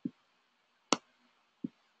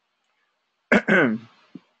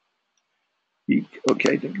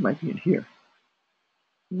 Okay, I think it might be in here.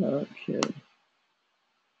 Okay.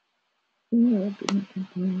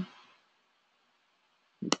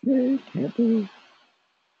 Okay, Tampa.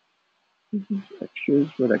 This is extras.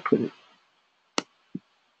 Where'd I put it?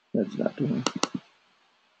 That's not the one.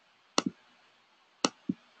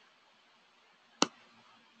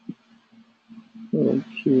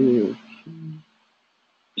 Okay.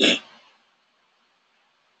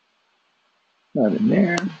 Not in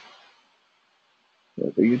there.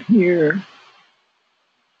 Nothing in here.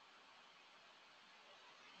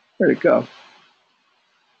 Where'd it go?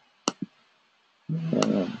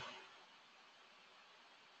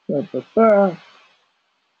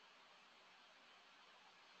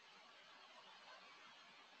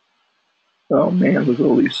 Oh man, look at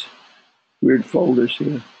all these weird folders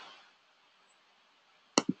here.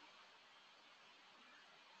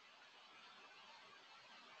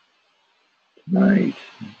 Tonight.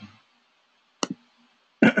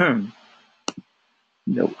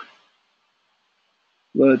 Nope.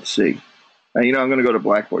 Let's see. I'm going to go to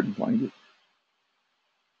Blackboard and find it.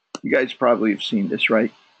 You guys probably have seen this,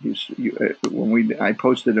 right? I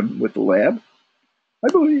posted them with the lab.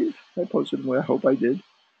 I believe I posted them. I hope I did.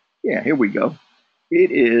 Yeah, here we go.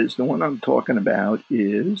 It is the one I'm talking about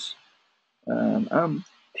is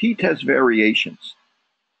t-test variations.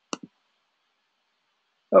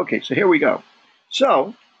 Okay, so here we go.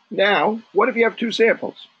 So now, what if you have two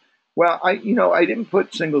samples? Well, I didn't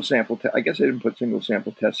put single sample. I guess I didn't put single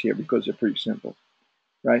sample tests here because they're pretty simple,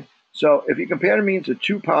 right? So if you compare the means of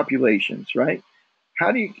two populations, right?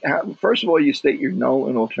 First of all, you state your null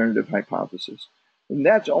and alternative hypothesis. And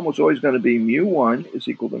that's almost always going to be mu1 is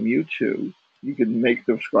equal to mu2. You can make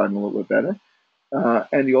the scribe a little bit better.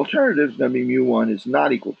 And the alternative is going to be mu1 is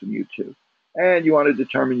not equal to mu2. And you want to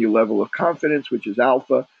determine your level of confidence, which is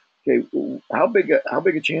alpha. Okay, how big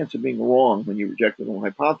a chance of being wrong when you reject the null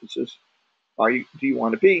hypothesis do you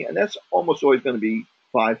want to be? And that's almost always going to be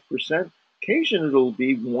 5%. Occasionally it'll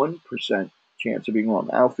be 1% chance of being wrong.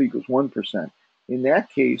 Alpha equals 1%. In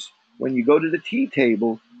that case, when you go to the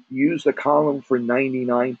t-table, use the column for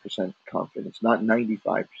 99% confidence, not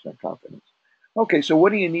 95% confidence. Okay, so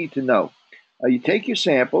what do you need to know? You take your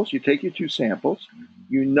samples, you take your two samples,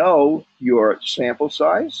 you know your sample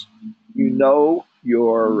size, you know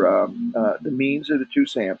your the means of the two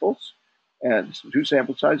samples, and two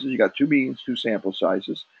sample sizes, you got two means, two sample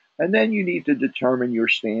sizes, and then you need to determine your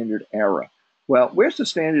standard error. Well, where's the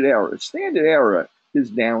standard error? The standard error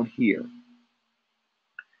is down here.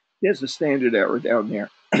 There's the standard error down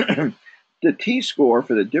there. The t-score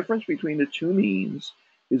for the difference between the two means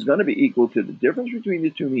is going to be equal to the difference between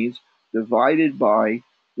the two means divided by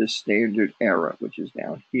the standard error, which is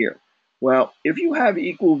down here. Well, if you have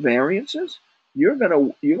equal variances, you're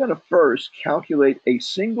gonna first calculate a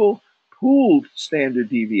single pooled standard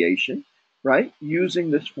deviation, right?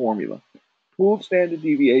 Using this formula. Pooled standard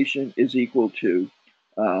deviation is equal to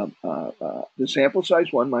the sample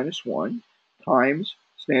size 1 minus 1 times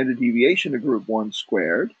standard deviation of group 1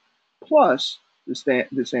 squared plus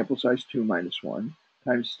the sample size 2 minus 1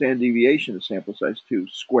 times standard deviation of sample size 2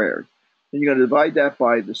 squared. Then you're going to divide that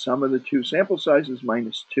by the sum of the two sample sizes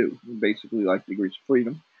minus 2, basically like degrees of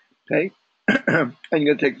freedom. Okay? And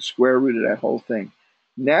you're going to take the square root of that whole thing.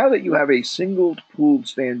 Now that you have a single pooled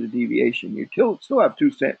standard deviation, you still have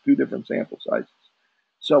two different sample sizes.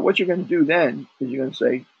 So what you're going to do then is you're going to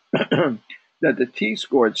say that the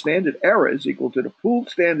t-scored standard error is equal to the pooled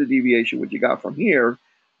standard deviation, which you got from here,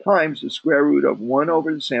 times the square root of 1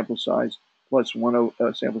 over the sample size plus 1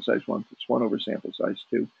 over sample size 1 plus 1 over sample size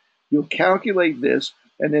 2. You'll calculate this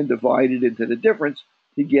and then divide it into the difference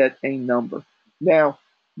to get a number. Now,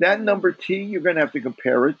 that number t, you're going to have to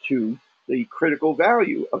compare it to the critical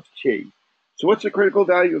value of t. So what's the critical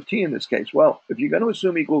value of t in this case? Well, if you're going to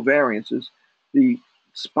assume equal variances, the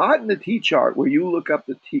spot in the t-chart where you look up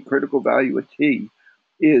the critical value of t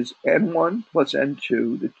is n1 plus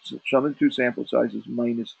n2, the sum of the two sample sizes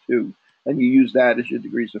minus 2, and you use that as your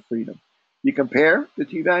degrees of freedom. You compare the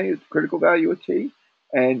t-value, the critical value of t,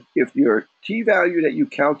 and if your t-value that you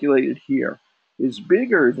calculated here is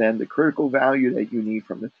bigger than the critical value that you need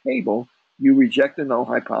from the table, you reject the null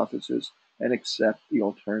hypothesis and accept the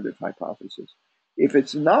alternative hypothesis. If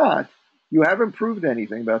it's not, you haven't proved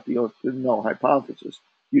anything about the null hypothesis.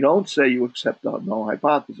 You don't say you accept the null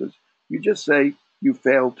hypothesis. You just say you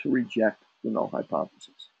failed to reject the null hypothesis.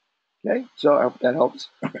 Okay, so I hope that helps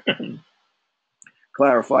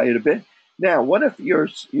clarify it a bit. Now, what if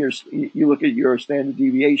you look at your standard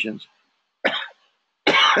deviations,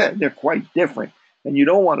 they're quite different, and you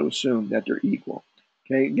don't want to assume that they're equal.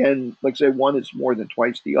 Okay, again, like say one is more than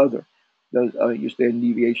twice the other, your standard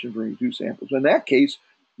deviation for your two samples. In that case,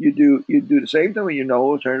 you do the same thing when you know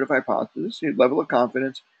alternative hypothesis. Your level of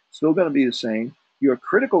confidence still going to be the same. Your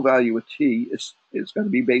critical value of t is going to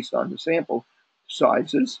be based on the sample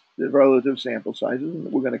sizes, the relative sample sizes,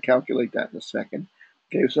 and we're going to calculate that in a second.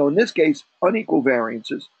 Okay, so in this case, unequal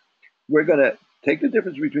variances, we're going to take the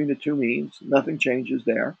difference between the two means. Nothing changes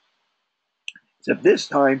there. Except this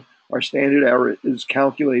time, our standard error is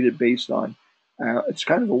calculated based on, it's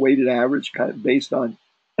kind of a weighted average, kind of based on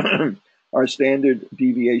our standard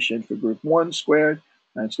deviation for group 1 squared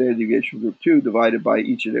and standard deviation for group 2 divided by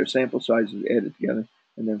each of their sample sizes, added together,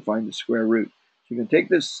 and then find the square root. So you can take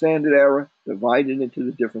this standard error, divide it into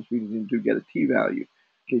the difference between the two, get a t-value.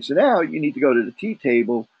 Okay, so now you need to go to the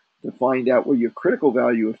t-table to find out what your critical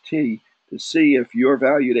value of t, to see if your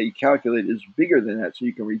value that you calculate is bigger than that, so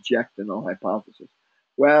you can reject the null hypothesis.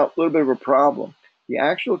 Well, a little bit of a problem. The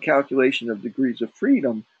actual calculation of degrees of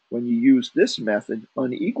freedom, when you use this method,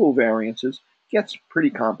 unequal variances, gets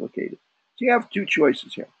pretty complicated. So you have two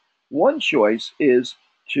choices here. One choice is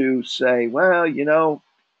to say, well, you know,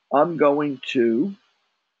 I'm going to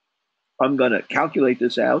calculate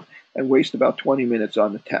this out and waste about 20 minutes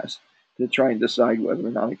on the test to try and decide whether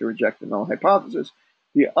or not I can reject the null hypothesis.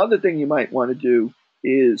 The other thing you might want to do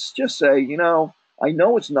is just say, you know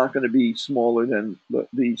it's not going to be smaller than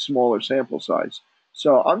the smaller sample size.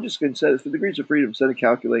 So I'm just going to say, for degrees of freedom, instead of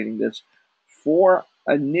calculating this for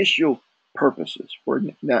initial purposes.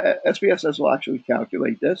 Now, SPSS will actually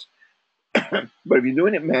calculate this, but if you're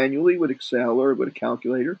doing it manually with Excel or with a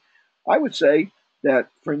calculator, I would say that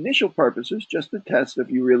for initial purposes, just to test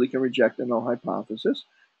if you really can reject the null hypothesis,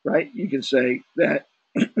 right? You can say that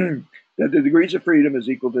that the degrees of freedom is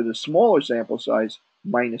equal to the smaller sample size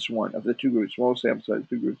minus one of the two groups, smaller sample size,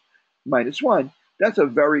 two groups minus one. That's a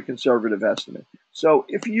very conservative estimate. So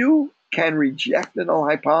if you can reject the null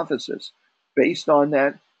hypothesis based on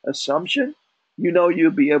that assumption, you know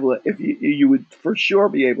you'll be able to, if you would for sure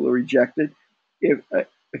be able to reject it, if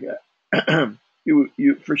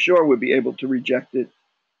you for sure would be able to reject it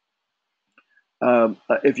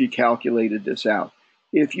if you calculated this out.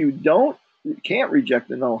 If you can't reject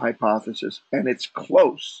the null hypothesis and it's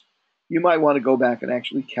close, you might want to go back and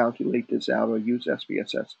actually calculate this out or use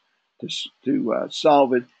SPSS to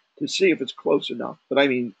solve it to see if it's close enough. But I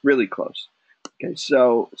mean really close. Okay,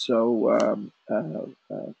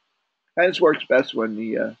 and this works best when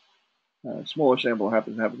the smaller sample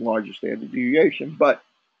happens to have a larger standard deviation. But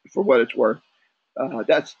for what it's worth,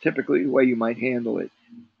 that's typically the way you might handle it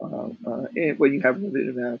when you have a limited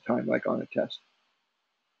amount of time, like on a test.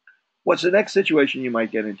 What's the next situation you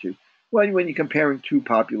might get into? Well, when you're comparing two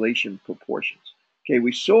population proportions. Okay,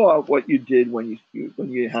 we saw what you did when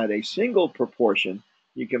you had a single proportion.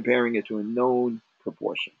 You're comparing it to a known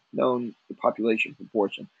proportion, known population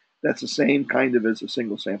proportion. That's the same kind of as a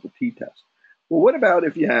single sample t-test. Well, what about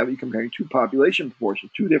if you're comparing two population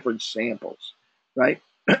proportions, two different samples, right?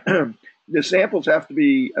 The samples have to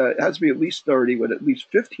be has to be at least 30 with at least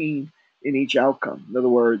 15 in each outcome. In other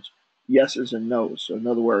words, yeses and nos. So in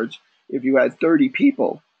other words, if you had 30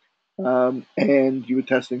 people and you were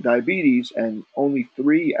testing diabetes and only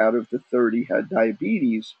 3 out of the 30 had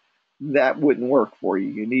diabetes, that wouldn't work for you.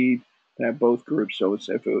 You need to have both groups. So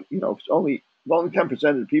if only 10%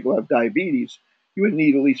 of the people have diabetes, you would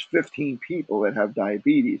need at least 15 people that have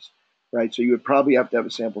diabetes, right? So you would probably have to have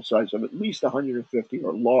a sample size of at least 150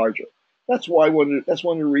 or larger. That's one of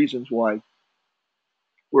the reasons why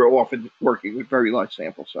we're often working with very large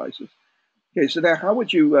sample sizes. Okay, so now how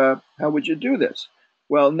would you do this?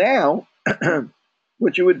 Well, now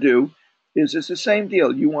what you would do is it's the same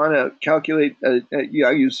deal. You want to calculate.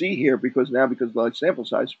 I use Z here because the large sample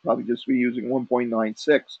size, probably just be using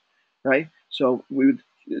 1.96, right? So we would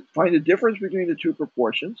find the difference between the two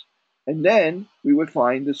proportions, and then we would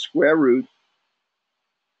find the square root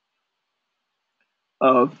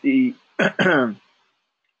of the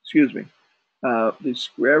excuse me, the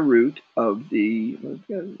square root of the,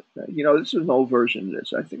 this is an old version of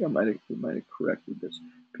this. I think I might have corrected this.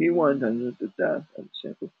 P1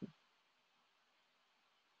 sample.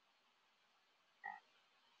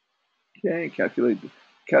 Okay, calculate.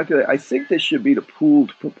 I think this should be the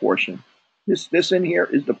pooled proportion. This in here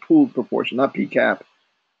is the pooled proportion, not P cap.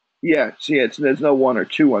 Yeah, see, there's no 1 or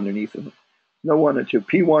 2 underneath of it. No 1 or 2.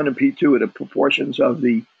 P1 and P2 are the proportions of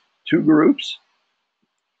the two groups.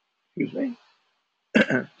 Excuse me.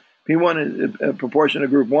 P1 is a proportion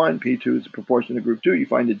of group 1, P2 is a proportion of group 2. You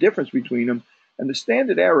find the difference between them. And the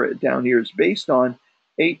standard error down here is based on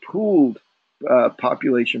a pooled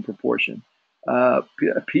population proportion.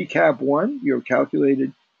 PCAP1, your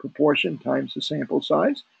calculated proportion times the sample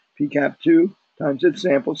size. PCAP2 times its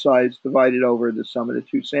sample size divided over the sum of the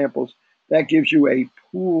two samples. That gives you a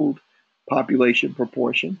pooled population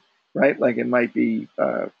proportion, right? Like it might be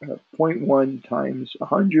 0.1 times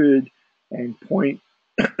 100 and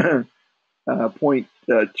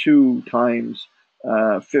 0.2 times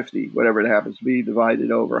 50, whatever it happens to be,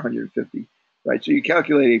 divided over 150, right? So you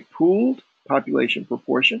calculate a pooled population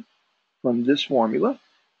proportion from this formula.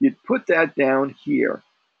 You'd put that down here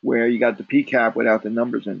where you got the p-cap without the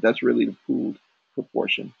numbers in. That's really the pooled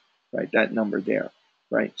proportion, right? That number there,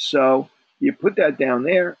 right? So you put that down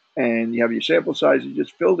there and you have your sample size. You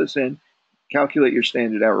just fill this in, calculate your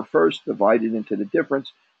standard error first, divide it into the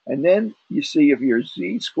difference, and then you see if your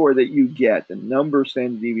z-score that you get, the number of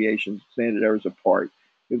standard deviations, standard errors apart,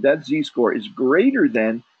 if that z-score is greater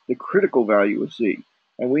than the critical value of z.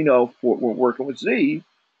 And we know when we're working with z,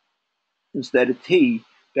 instead of t,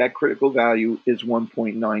 that critical value is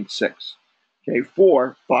 1.96. Okay,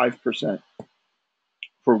 for 5%.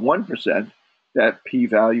 For 1%, that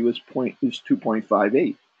p-value is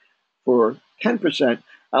 2.58. For 10%,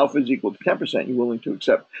 alpha is equal to 10%. You're willing to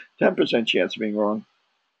accept 10% chance of being wrong.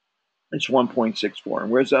 It's 1.64.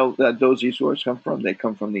 And where's those z-scores come from? They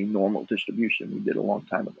come from the normal distribution we did a long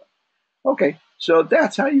time ago. Okay, so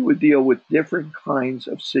that's how you would deal with different kinds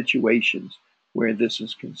of situations where this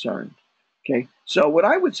is concerned. Okay, so what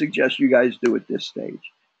I would suggest you guys do at this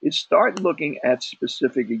stage is start looking at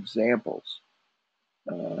specific examples.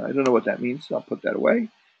 I don't know what that means, so I'll put that away.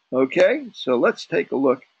 Okay, so let's take a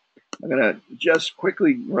look. I'm going to just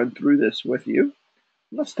quickly run through this with you.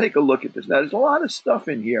 Let's take a look at this. Now, there's a lot of stuff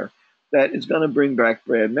in here that is going to bring back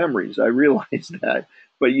bad memories. I realize that.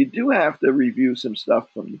 but you do have to review some stuff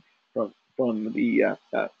from the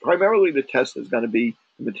primarily the test is going to be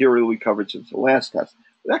the material we covered since the last test.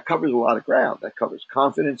 But that covers a lot of ground. That covers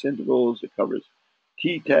confidence intervals. It covers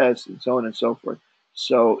t-tests and so on and so forth.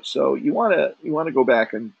 So you want to go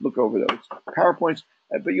back and look over those PowerPoints,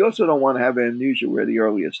 but you also don't want to have amnesia where the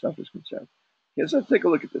earlier stuff is concerned. Okay, so let's take a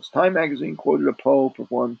look at this. Time magazine quoted a poll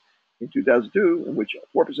performed in 2002 in which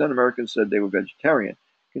 4% of Americans said they were vegetarian.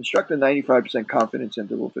 Construct a 95% confidence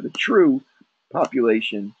interval for the true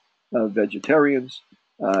population of vegetarians.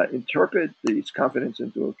 Interpret these confidence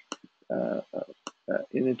intervals.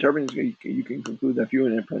 In interpreting, you can conclude that fewer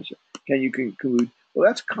than can you conclude, well,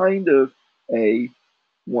 that's kind of a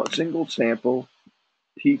single sample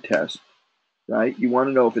t-test, right? You want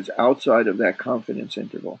to know if it's outside of that confidence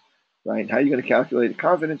interval, right? How are you going to calculate a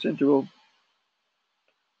confidence interval?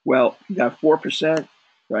 Well, you got 4%,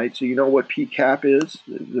 right? So you know what p-cap is.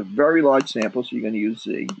 It's a very large sample, so you're going to use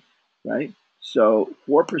z, right? So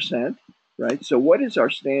 4%, right? So what is our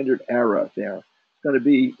standard error there?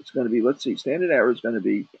 It's going to be, let's see, standard error is going to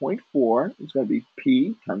be 0.4. It's going to be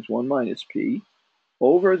p times 1 minus p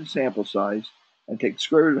over the sample size, and take the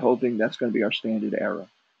square root of the whole thing. That's going to be our standard error.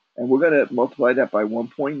 And we're going to multiply that by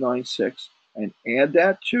 1.96 and add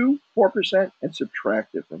that to 4% and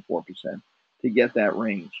subtract it from 4% to get that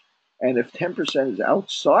range. And if 10% is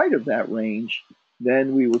outside of that range,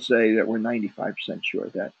 then we will say that we're 95% sure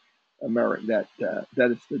that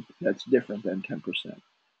that's different than 10%.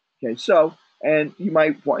 Okay, so, and you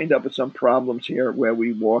might wind up with some problems here where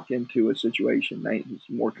we walk into a situation, it's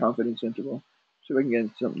more confidence interval. So we can get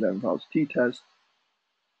something that involves t-test.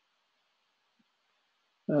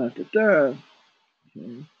 Okay.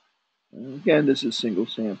 Again, this is single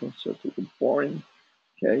sample, so it's a little boring.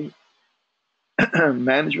 Okay.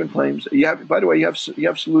 Management claims. By the way, you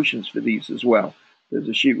have solutions for these as well. There's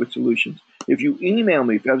a sheet with solutions. If you email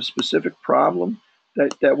me, if you have a specific problem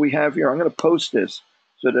that we have here, I'm going to post this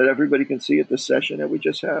so that everybody can see at the session that we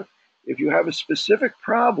just have. If you have a specific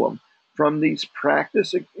problem from these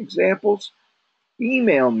practice examples,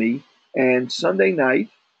 email me, and Sunday night,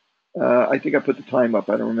 I think I put the time up.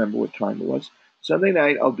 I don't remember what time it was. Sunday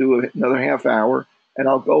night, I'll do another half hour, and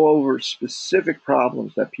I'll go over specific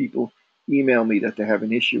problems that people email me that they have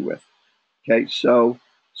an issue with. Okay, so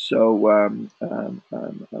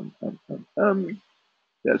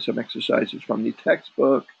there's some exercises from the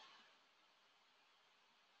textbook.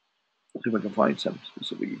 See if I can find some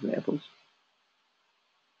specific examples.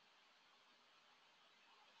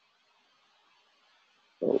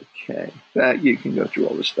 Okay, that you can go through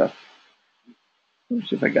all this stuff. Let's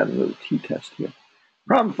see if I got a little t-test here.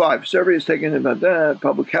 Problem 5. Survey is taken about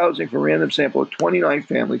public housing for a random sample of 29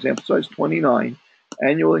 families, sample size 29.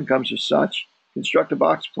 Annual incomes are such. Construct a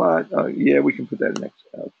box plot. Yeah, we can put that in next.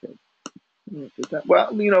 Okay. Well,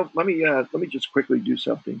 let me just quickly do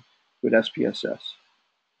something with SPSS,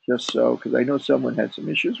 just so, because I know someone had some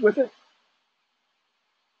issues with it,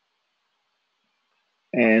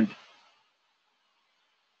 and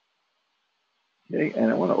okay, and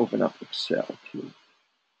I want to open up Excel too.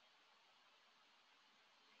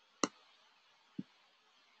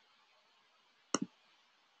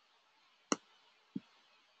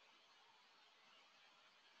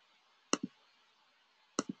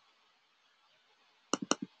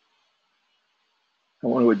 I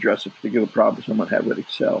want to address a particular problem someone had with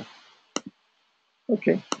Excel.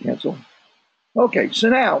 Okay, cancel. Okay, so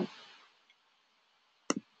now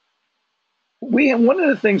one of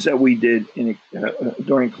the things that we did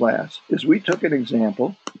during class is we took an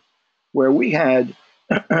example where we had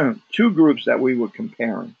two groups that we were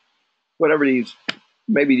comparing. Whatever these,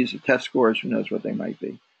 maybe these are test scores, who knows what they might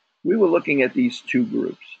be. We were looking at these two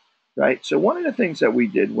groups, right? So one of the things that we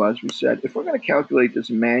did was we said, if we're going to calculate this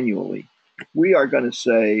manually, we are going to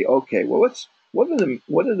say, okay, well, what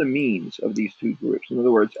are the means of these two groups? In other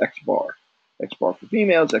words, X bar for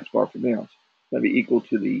females, X bar for males, going to be equal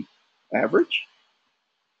to the average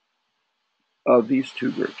of these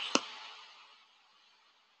two groups.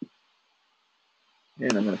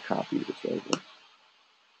 And I'm going to copy this over.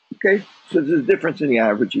 Okay, so there's a difference in the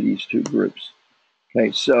average of these two groups.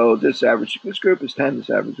 Okay, so this group is 10, this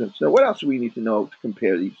average is. So what else do we need to know to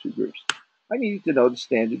compare these two groups? I need to know the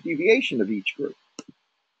standard deviation of each group.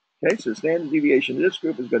 Okay, so the standard deviation of this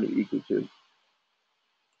group is going to be equal to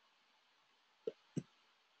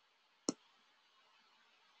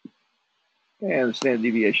and the standard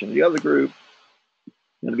deviation of the other group is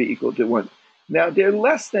going to be equal to 1. Now,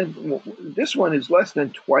 this one is less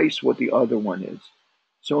than twice what the other one is.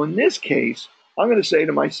 So in this case, I'm going to say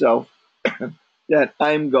to myself that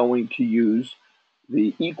I'm going to use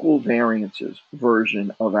the equal variances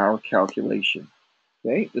version of our calculation.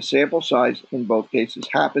 Okay, the sample size in both cases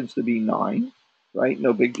happens to be 9, right?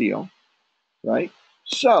 No big deal, right?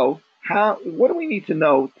 So what do we need to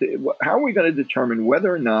know? How are we going to determine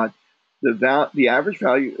whether or not the average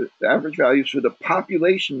values for the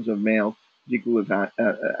populations of males is equal to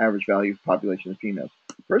average value of population of females?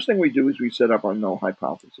 First thing we do is we set up our null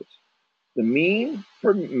hypothesis. The mean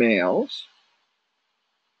for males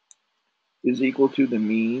is equal to the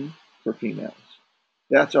mean for females.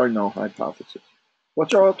 That's our null hypothesis.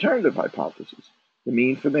 What's our alternative hypothesis? The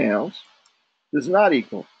mean for males does not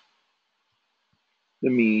equal the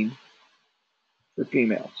mean for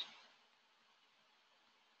females.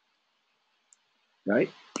 Right?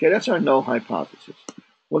 Okay, that's our null hypothesis.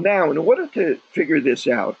 Well, now, in order to figure this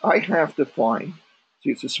out, I have to find,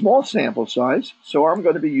 see, it's a small sample size, so I'm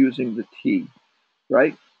going to be using the t,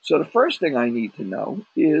 right? So the first thing I need to know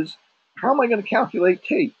is, how am I going to calculate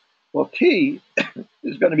t? Well, t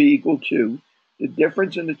is going to be equal to the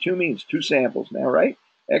difference in the two means, two samples now, right?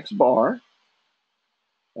 X bar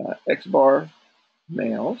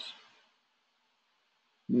males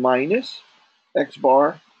minus X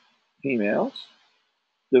bar females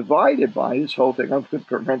divided by this whole thing. I'm putting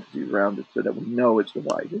parentheses around it so that we know it's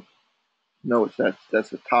divided. No, that's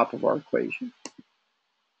the top of our equation,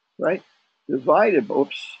 right? Divided by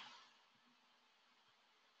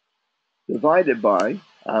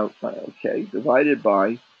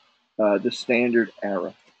the standard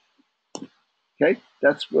error. Okay,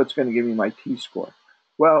 that's what's going to give me my t-score.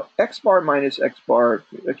 Well, x bar minus x bar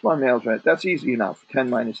males, right? That's easy enough. 10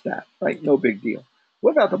 minus that, right? No big deal.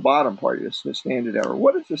 What about the bottom part of this, the standard error?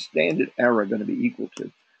 What is the standard error going to be equal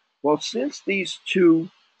to? Well, since these two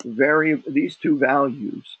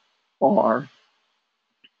values are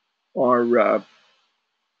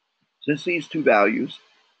since these two values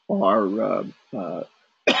are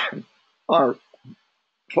are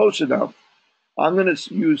close enough, I'm going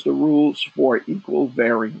to use the rules for equal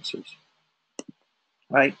variances.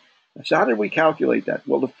 Right? So how did we calculate that?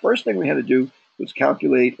 Well, the first thing we had to do was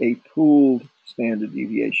calculate a pooled standard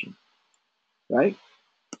deviation. Right?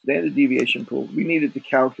 Standard deviation pool. We needed to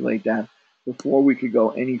calculate that before we could go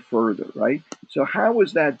any further, right? So how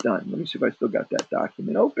was that done? Let me see if I still got that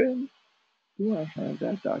document open. Do I have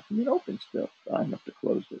that document open still? I have to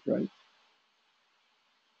close it, right?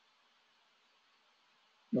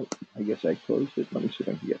 Nope, I guess I closed it. Let me see if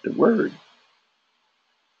I can get the word.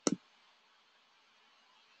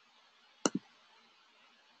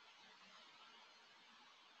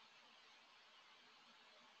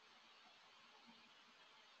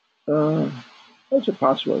 That's a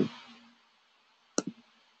possibility.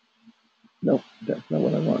 Nope, that's not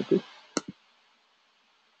what I wanted.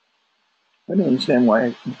 I don't understand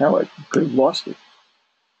how I could have lost it.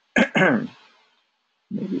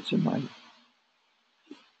 Maybe it's in mine.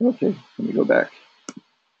 Okay, let me go back.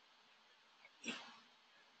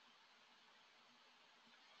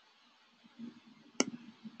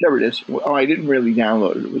 There it is. Oh, I didn't really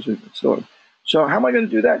download it. It was installed. So how am I going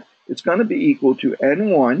to do that? It's going to be equal to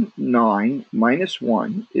n1, 9, minus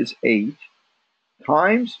 1 is 8,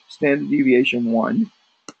 times standard deviation 1,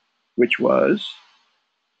 which was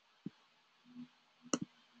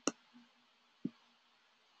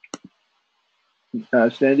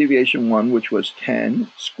standard deviation 1, which was 10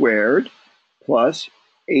 squared, plus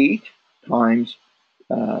 8 times,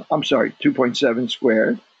 2.7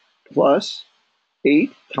 squared, plus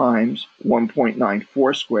 8 times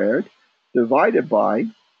 1.94 squared, divided by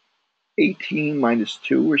 18 minus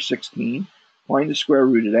 2, or 16. Find the square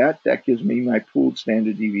root of that. That gives me my pooled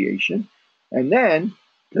standard deviation. And then,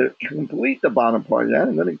 to complete the bottom part of that,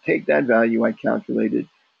 I'm going to take that value I calculated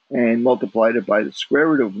and multiply it by the square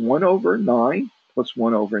root of 1 over 9 plus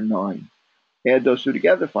 1 over 9. Add those two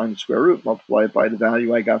together, find the square root, multiply it by the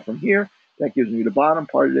value I got from here. That gives me the bottom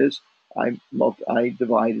part of this. I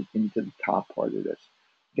divide it into the top part of this.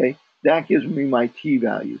 Okay, that gives me my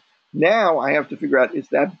t-value. Now I have to figure out, is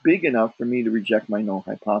that big enough for me to reject my null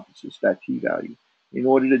hypothesis, that t-value? In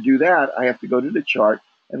order to do that, I have to go to the chart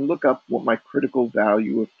and look up what my critical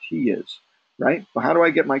value of t is, right? Well, how do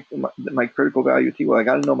I get my critical value of t? Well, I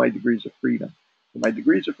got to know my degrees of freedom. So my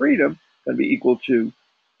degrees of freedom are going to be equal to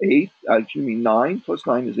 9 plus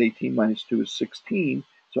 9 is 18 minus 2 is 16.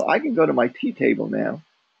 So I can go to my t-table now,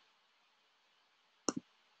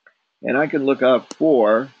 and I can look up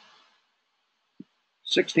for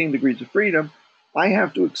 16 degrees of freedom. I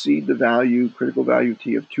have to exceed the critical value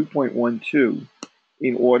t of 2.12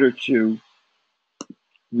 in order to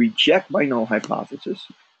reject my null hypothesis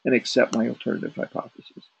and accept my alternative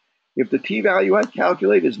hypothesis. If the t-value I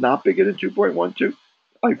calculate is not bigger than 2.12,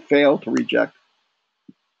 I fail to reject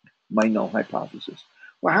my null hypothesis.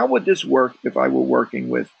 Well, how would this work if I were working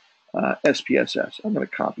with SPSS? I'm going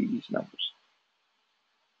to copy these numbers.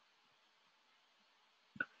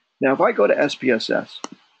 Now, if I go to SPSS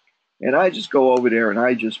and I just go over there and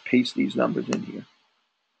I just paste these numbers in here,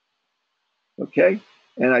 okay?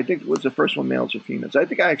 And I think it was the first one, males or females. I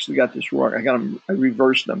think I actually got this wrong. I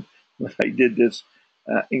reversed them when I did this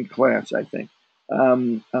in class, I think.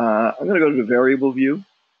 I'm going to go to the variable view,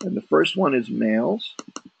 and the first one is males.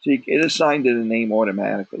 So it assigned it a name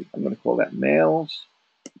automatically. I'm going to call that males.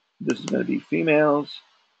 This is going to be females.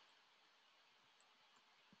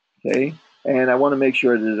 Okay, and I want to make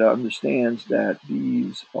sure that it understands that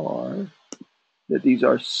these are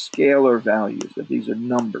scalar values, that these are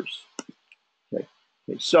numbers. Okay,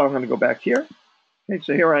 so I'm going to go back here. Okay,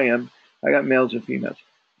 so here I am. I got males and females.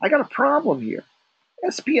 I got a problem here.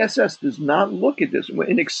 SPSS does not look at this.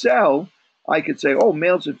 In Excel, I could say, oh,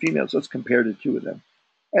 males and females, let's compare the two of them.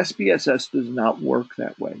 SPSS does not work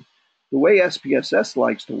that way. The way SPSS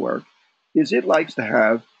likes to work is it likes to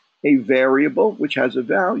have a variable which has a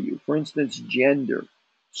value, for instance, gender.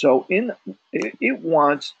 So it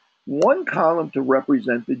wants one column to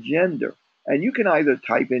represent the gender. And you can either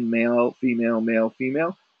type in male,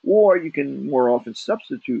 female, or you can more often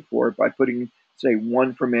substitute for it by putting, say,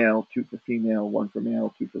 1 for male, 2 for female, 1 for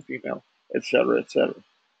male, 2 for female, etc.,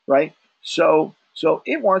 right? So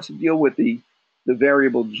it wants to deal with the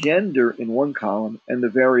variable gender in one column and the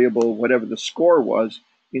variable whatever the score was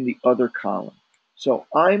in the other column. So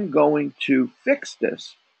I'm going to fix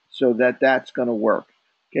this so that that's going to work.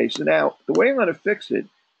 Okay, so now the way I'm going to fix it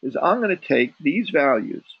is I'm going to take these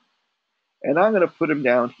values and I'm going to put them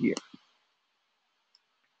down here,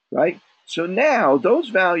 right? So now those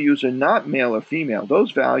values are not male or female.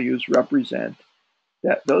 Those values represent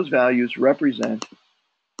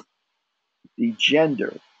the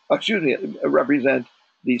gender. Excuse me, represent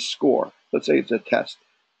the score. Let's say it's a test.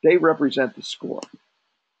 They represent the score,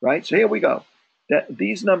 right? So here we go.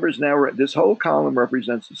 These numbers now, this whole column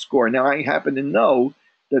represents the score. Now I happen to know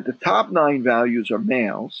that the top 9 values are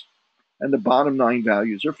males and the bottom 9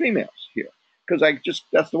 values are females here, because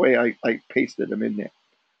that's the way I pasted them in there.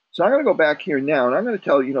 So I'm going to go back here now, and I'm going to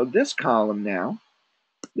tell you, this column now,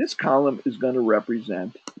 this column is going to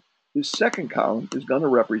represent, this second column is going to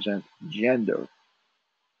represent gender.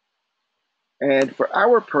 And for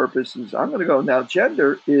our purposes, I'm going to go, now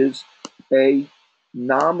gender is a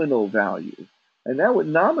nominal value. And now with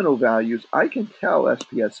nominal values, I can tell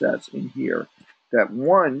SPSS in here that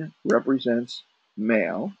 1 represents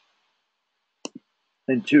male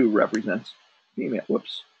and 2 represents female.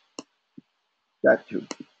 Whoops. That 2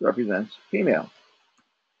 represents female.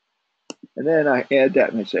 And then I add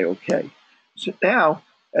that and I say, okay. So now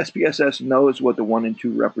SPSS knows what the 1 and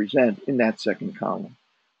 2 represent in that second column.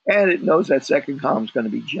 And it knows that second column is going to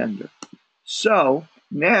be gender. So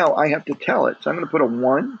now I have to tell it. So I'm going to put a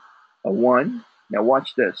 1. Now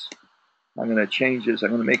watch this. I'm going to change this. I'm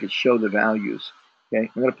going to make it show the values. Okay,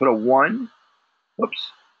 I'm going to put a 1.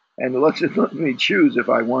 Whoops. And let me choose if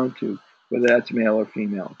I want to, whether that's male or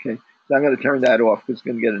female. Okay, so I'm going to turn that off because it's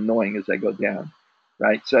going to get annoying as I go down.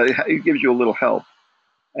 Right, so it gives you a little help.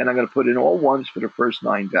 And I'm going to put in all 1s for the first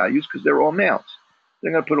 9 values because they're all males. Then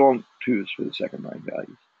I'm going to put all 2s for the second 9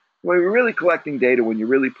 values. When you're really collecting data, when you're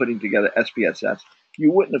really putting together SPSS,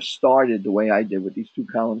 you wouldn't have started the way I did with these 2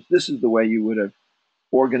 columns. This is the way you would have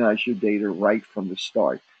organized your data right from the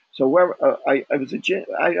start. So I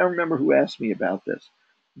remember who asked me about this,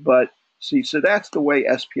 but see, so that's the way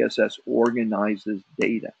SPSS organizes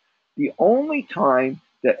data. The only time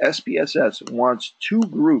that SPSS wants 2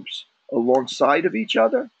 groups alongside of each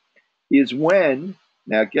other is when,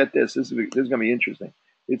 now get this, this is going to be interesting.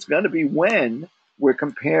 It's going to be when we're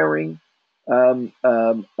comparing, we're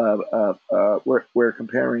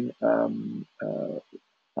comparing,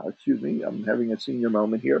 excuse me, I'm having a senior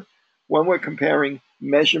moment here. When we're comparing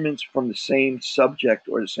measurements from the same subject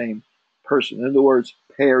or the same person, in other words,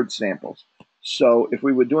 paired samples. So if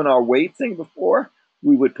we were doing our weight thing before,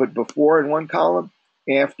 we would put before in one column,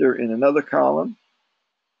 after in another column.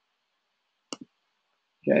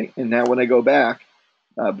 Okay, and now when I go back,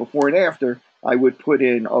 before and after, I would put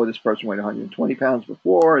in, oh, this person weighed 120 pounds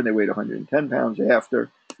before, and they weighed 110 pounds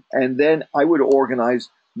after. And then I would organize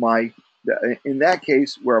in that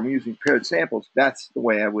case, where I'm using paired samples, that's the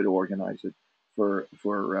way I would organize it for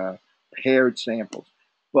paired samples.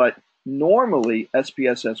 But normally,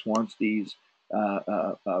 SPSS wants these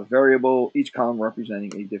variable, each column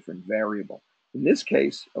representing a different variable. In this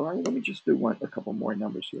case, all right, let me just do a couple more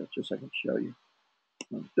numbers here, just so I can show you.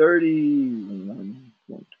 130,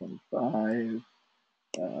 125,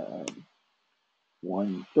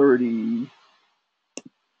 130,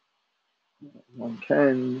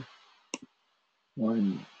 110,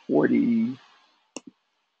 140,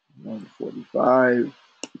 145,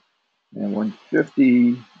 and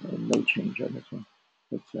 150, and no change on this one.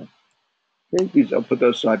 Okay, I'll put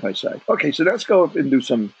those side by side. Okay, so let's go up and do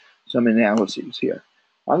some analyses here.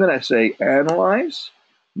 I'm going to say analyze.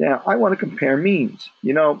 Now, I want to compare means.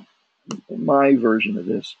 You know, my version of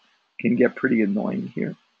this can get pretty annoying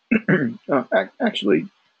here. Actually,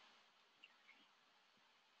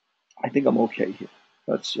 I think I'm okay here.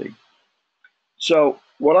 Let's see. So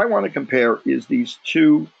what I want to compare is these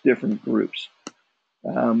two different groups.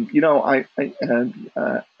 You know, I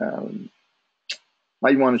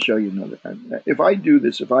want to show you another. If I do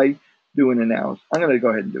this, if I do an analysis, I'm going to go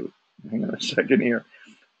ahead and do it. Hang on a second here.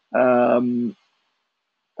 I'm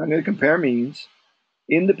going to compare means,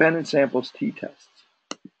 independent samples, t-tests.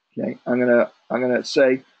 Okay, I'm gonna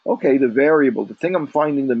say, okay, the variable, the thing I'm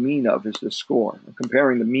finding the mean of is the score. I'm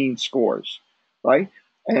comparing the mean scores, right?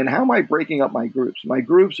 And how am I breaking up my groups? My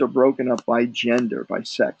groups are broken up by gender, by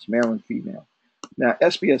sex, male and female. Now,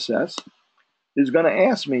 SPSS is going to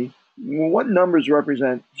ask me, well, what numbers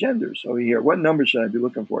represent genders over here? What numbers should I be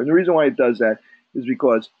looking for? And the reason why it does that is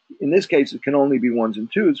because in this case, it can only be ones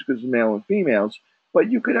and twos because it's male and females.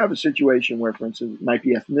 But you could have a situation where, for instance, it might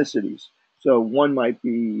be ethnicities. So one might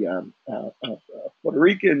be Puerto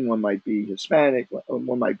Rican, one might be Hispanic,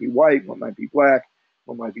 one might be white, one might be black,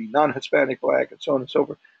 one might be non-Hispanic black, and so on and so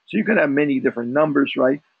forth. So you can have many different numbers,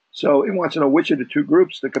 right? So it wants to know which of the two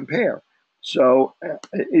groups to compare. So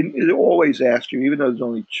it always asks you, even though there's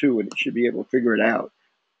only two and it should be able to figure it out,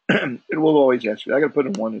 it will always ask you. I got to put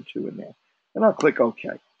in 1 and 2 in there. And I'll click OK.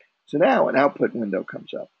 So now an output window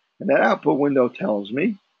comes up. And that output window tells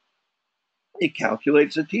me, it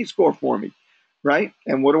calculates a t-score for me, right?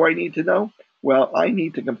 And what do I need to know? Well, I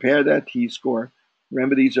need to compare that t-score.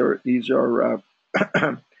 Remember, these are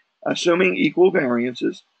assuming equal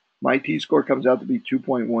variances. My t-score comes out to be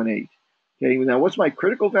 2.18. Okay, now what's my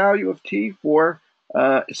critical value of t for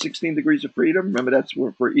 16 degrees of freedom? Remember, that's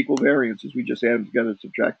for equal variances. We just add them together to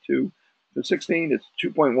subtract 2. For 16, it's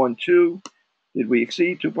 2.12. Did we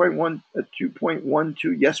exceed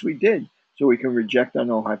 2.12? Yes, we did. So we can reject our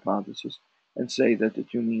null hypothesis and say that the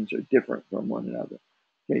two means are different from one another.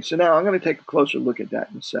 Okay, so now I'm going to take a closer look at that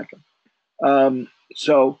in a second.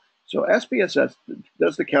 So SPSS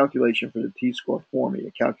does the calculation for the t-score for me.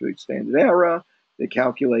 It calculates standard error. It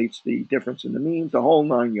calculates the difference in the means, the whole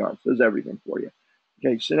 9 yards. Does everything for you.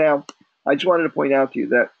 Okay, so now I just wanted to point out to you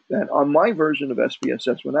that on my version of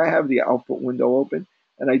SPSS, when I have the output window open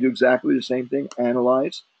and I do exactly the same thing,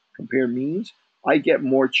 analyze, compare means, I get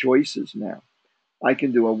more choices now. I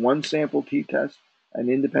can do a one sample t-test, an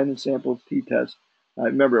independent sample t-test.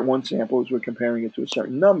 Remember, at one sample is we're comparing it to a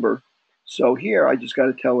certain number. So here I just got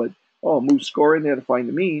to tell it, oh, move score in there to find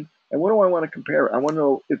the mean. And what do I want to compare? I want to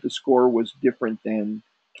know if the score was different than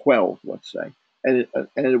 12, let's say. And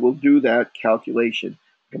it will do that calculation,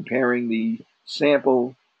 comparing the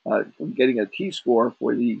sample, getting a t-score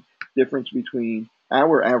for the difference between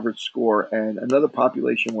our average score and another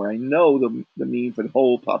population where I know the mean for the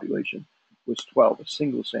whole population was 12, a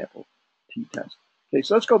single sample t-test. Okay,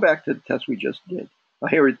 so let's go back to the test we just did.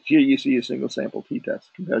 Here you see a single sample t-test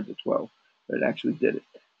compared to 12, but it actually did it.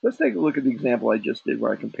 Let's take a look at the example I just did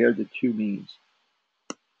where I compared the two means.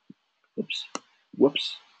 Oops,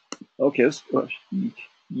 whoops. Okay, let's,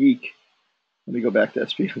 yeek. Let me go back to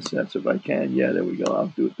SPSS if I can. Yeah, there we go. I'll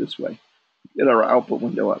do it this way. Get our output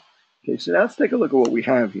window up. Okay, so now let's take a look at what we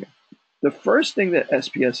have here. The first thing that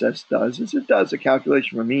SPSS does is it does a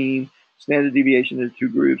calculation for mean, standard deviation into two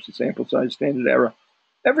groups, the sample size, standard error,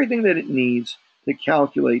 everything that it needs to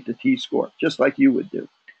calculate the t-score, just like you would do.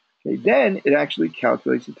 Okay, then it actually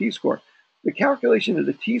calculates the t-score. The calculation of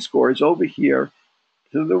the t-score is over here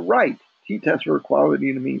to the right. T-test for equality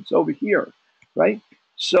in the means over here, right?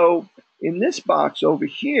 So in this box over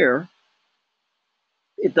here,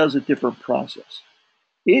 it does a different process.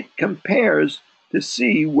 It compares to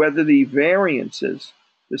see whether the variances,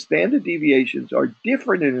 the standard deviations, are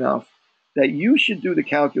different enough that you should do the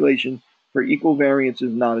calculation for equal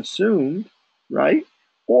variances not assumed, right?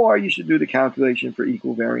 Or you should do the calculation for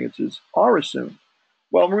equal variances are assumed.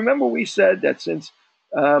 Well, remember we said that since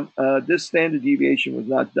this standard deviation was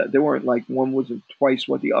not, they weren't like one wasn't twice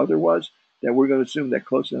what the other was, that we're going to assume they're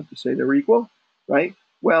close enough to say they're equal, right?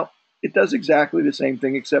 Well, it does exactly the same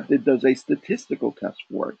thing, except it does a statistical test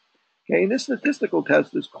for it. Okay, and this statistical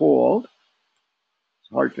test is called, it's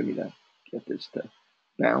hard for me to get this to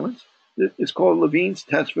balance, it's called Levene's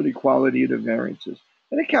test for the equality of the variances.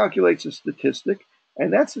 And it calculates a statistic,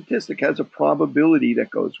 and that statistic has a probability that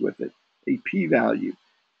goes with it, a p-value.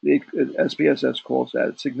 The SPSS calls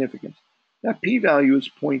that significance. That p-value is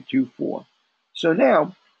 0.24. So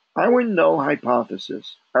now our null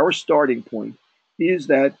hypothesis, our starting point, is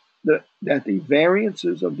that the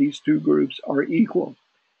variances of these two groups are equal.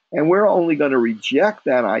 And we're only going to reject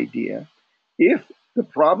that idea if the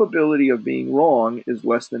probability of being wrong is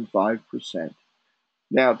less than 5%.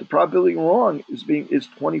 Now, the probability of wrong is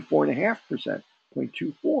 24.5%,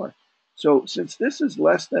 0.24. So since this is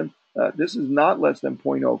not less than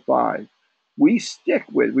 0.05, we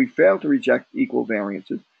fail to reject equal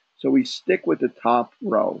variances, so we stick with the top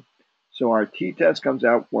row. So our t-test comes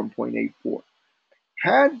out 1.84.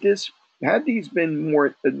 Had these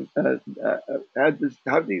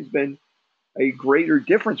been a greater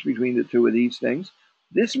difference between the two of these things,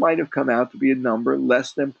 this might have come out to be a number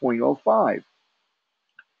less than 0.05.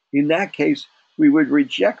 In that case, we would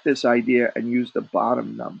reject this idea and use the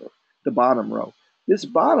bottom row. This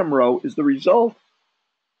bottom row is the result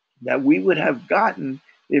that we would have gotten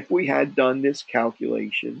if we had done this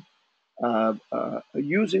calculation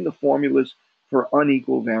using the formulas for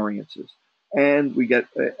unequal variances. And we get,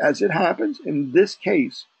 as it happens, in this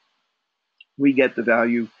case, we get the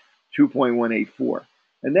value 2.184.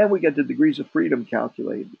 And then we get the degrees of freedom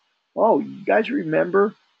calculated. Oh, you guys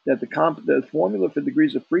remember that the formula for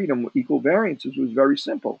degrees of freedom, equal variances, was very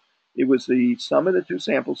simple. It was the sum of the two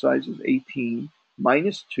sample sizes, 18,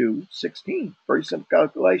 minus 2, 16. Very simple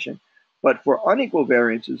calculation. But for unequal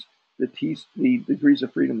variances, the degrees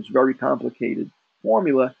of freedom is a very complicated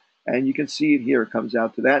formula, and you can see it here. It comes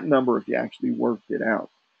out to that number if you actually worked it out.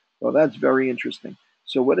 Well, that's very interesting.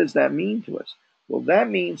 So what does that mean to us? Well, that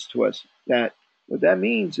means to us that what that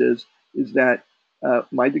means is that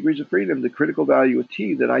my degrees of freedom, the critical value of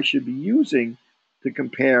t that I should be using to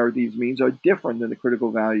compare these means, are different than the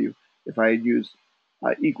critical value if I had used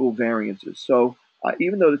equal variances. So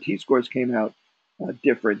even though the t-scores came out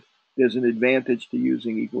different, there's an advantage to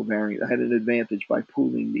using equal variance. I had an advantage by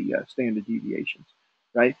pooling the standard deviations,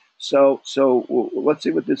 right? So let's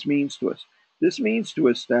see what this means to us. This means to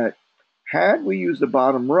us that had we used the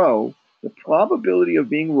bottom row, the probability of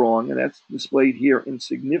being wrong, and that's displayed here in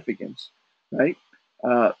significance, right?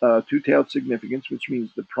 Two-tailed significance, which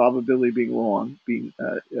means the probability of being wrong, being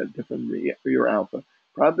different than your alpha.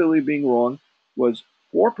 Probability of being wrong was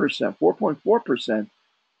 4%, 4.4%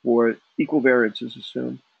 for equal variances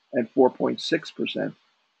assumed, and 4.6%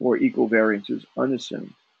 for equal variances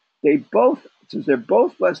unassumed. Since they're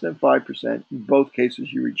both less than 5%, in both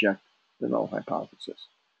cases you reject the null hypothesis.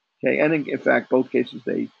 Okay, and in fact, both cases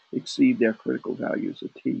they exceed their critical values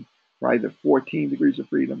of t for either 14 degrees of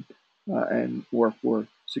freedom or for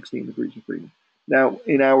 16 degrees of freedom. Now,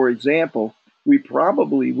 in our example, we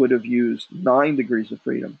probably would have used 9 degrees of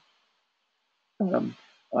freedom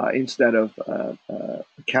instead of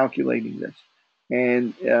calculating this.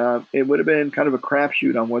 And it would have been kind of a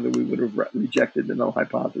crapshoot on whether we would have rejected the null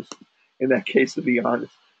hypothesis. In that case, to be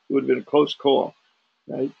honest, it would have been a close call,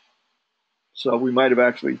 right? So we might have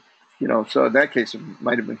actually, so in that case, it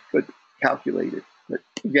might have been calculated. But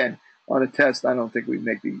again, on a test, I don't think we'll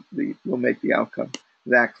make the outcome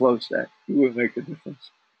that close that it will make a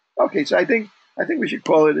difference. Okay, so I think we should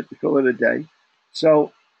call it a day.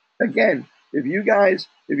 So again, if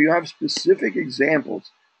you have specific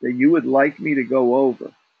examples that you would like me to go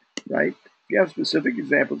over, right? If you have specific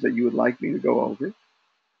examples that you would like me to go over,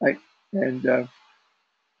 right? And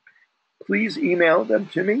please email them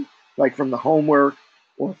to me, like from the homework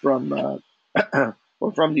or from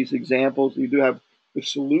or from these examples. You do have the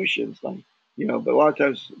solutions, but a lot of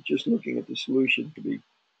times just looking at the solution can be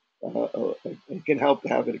it can help to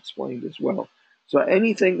have it explained as well. So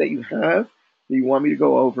anything that you have that you want me to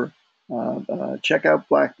go over, check out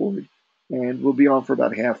Blackboard, and we'll be on for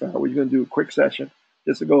about a half hour. We're going to do a quick session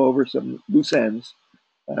just to go over some loose ends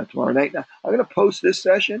tomorrow night. Now, I'm going to post this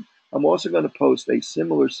session. I'm also going to post a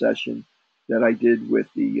similar session that I did with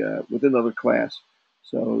another class.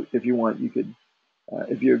 So if you want, you could,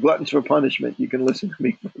 if you're gluttons for punishment, you can listen to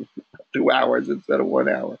me for 2 hours instead of 1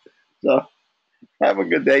 hour. So have a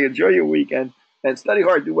good day. Enjoy your weekend and study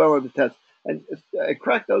hard. Do well on the test and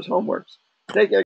crack those homeworks. Take care.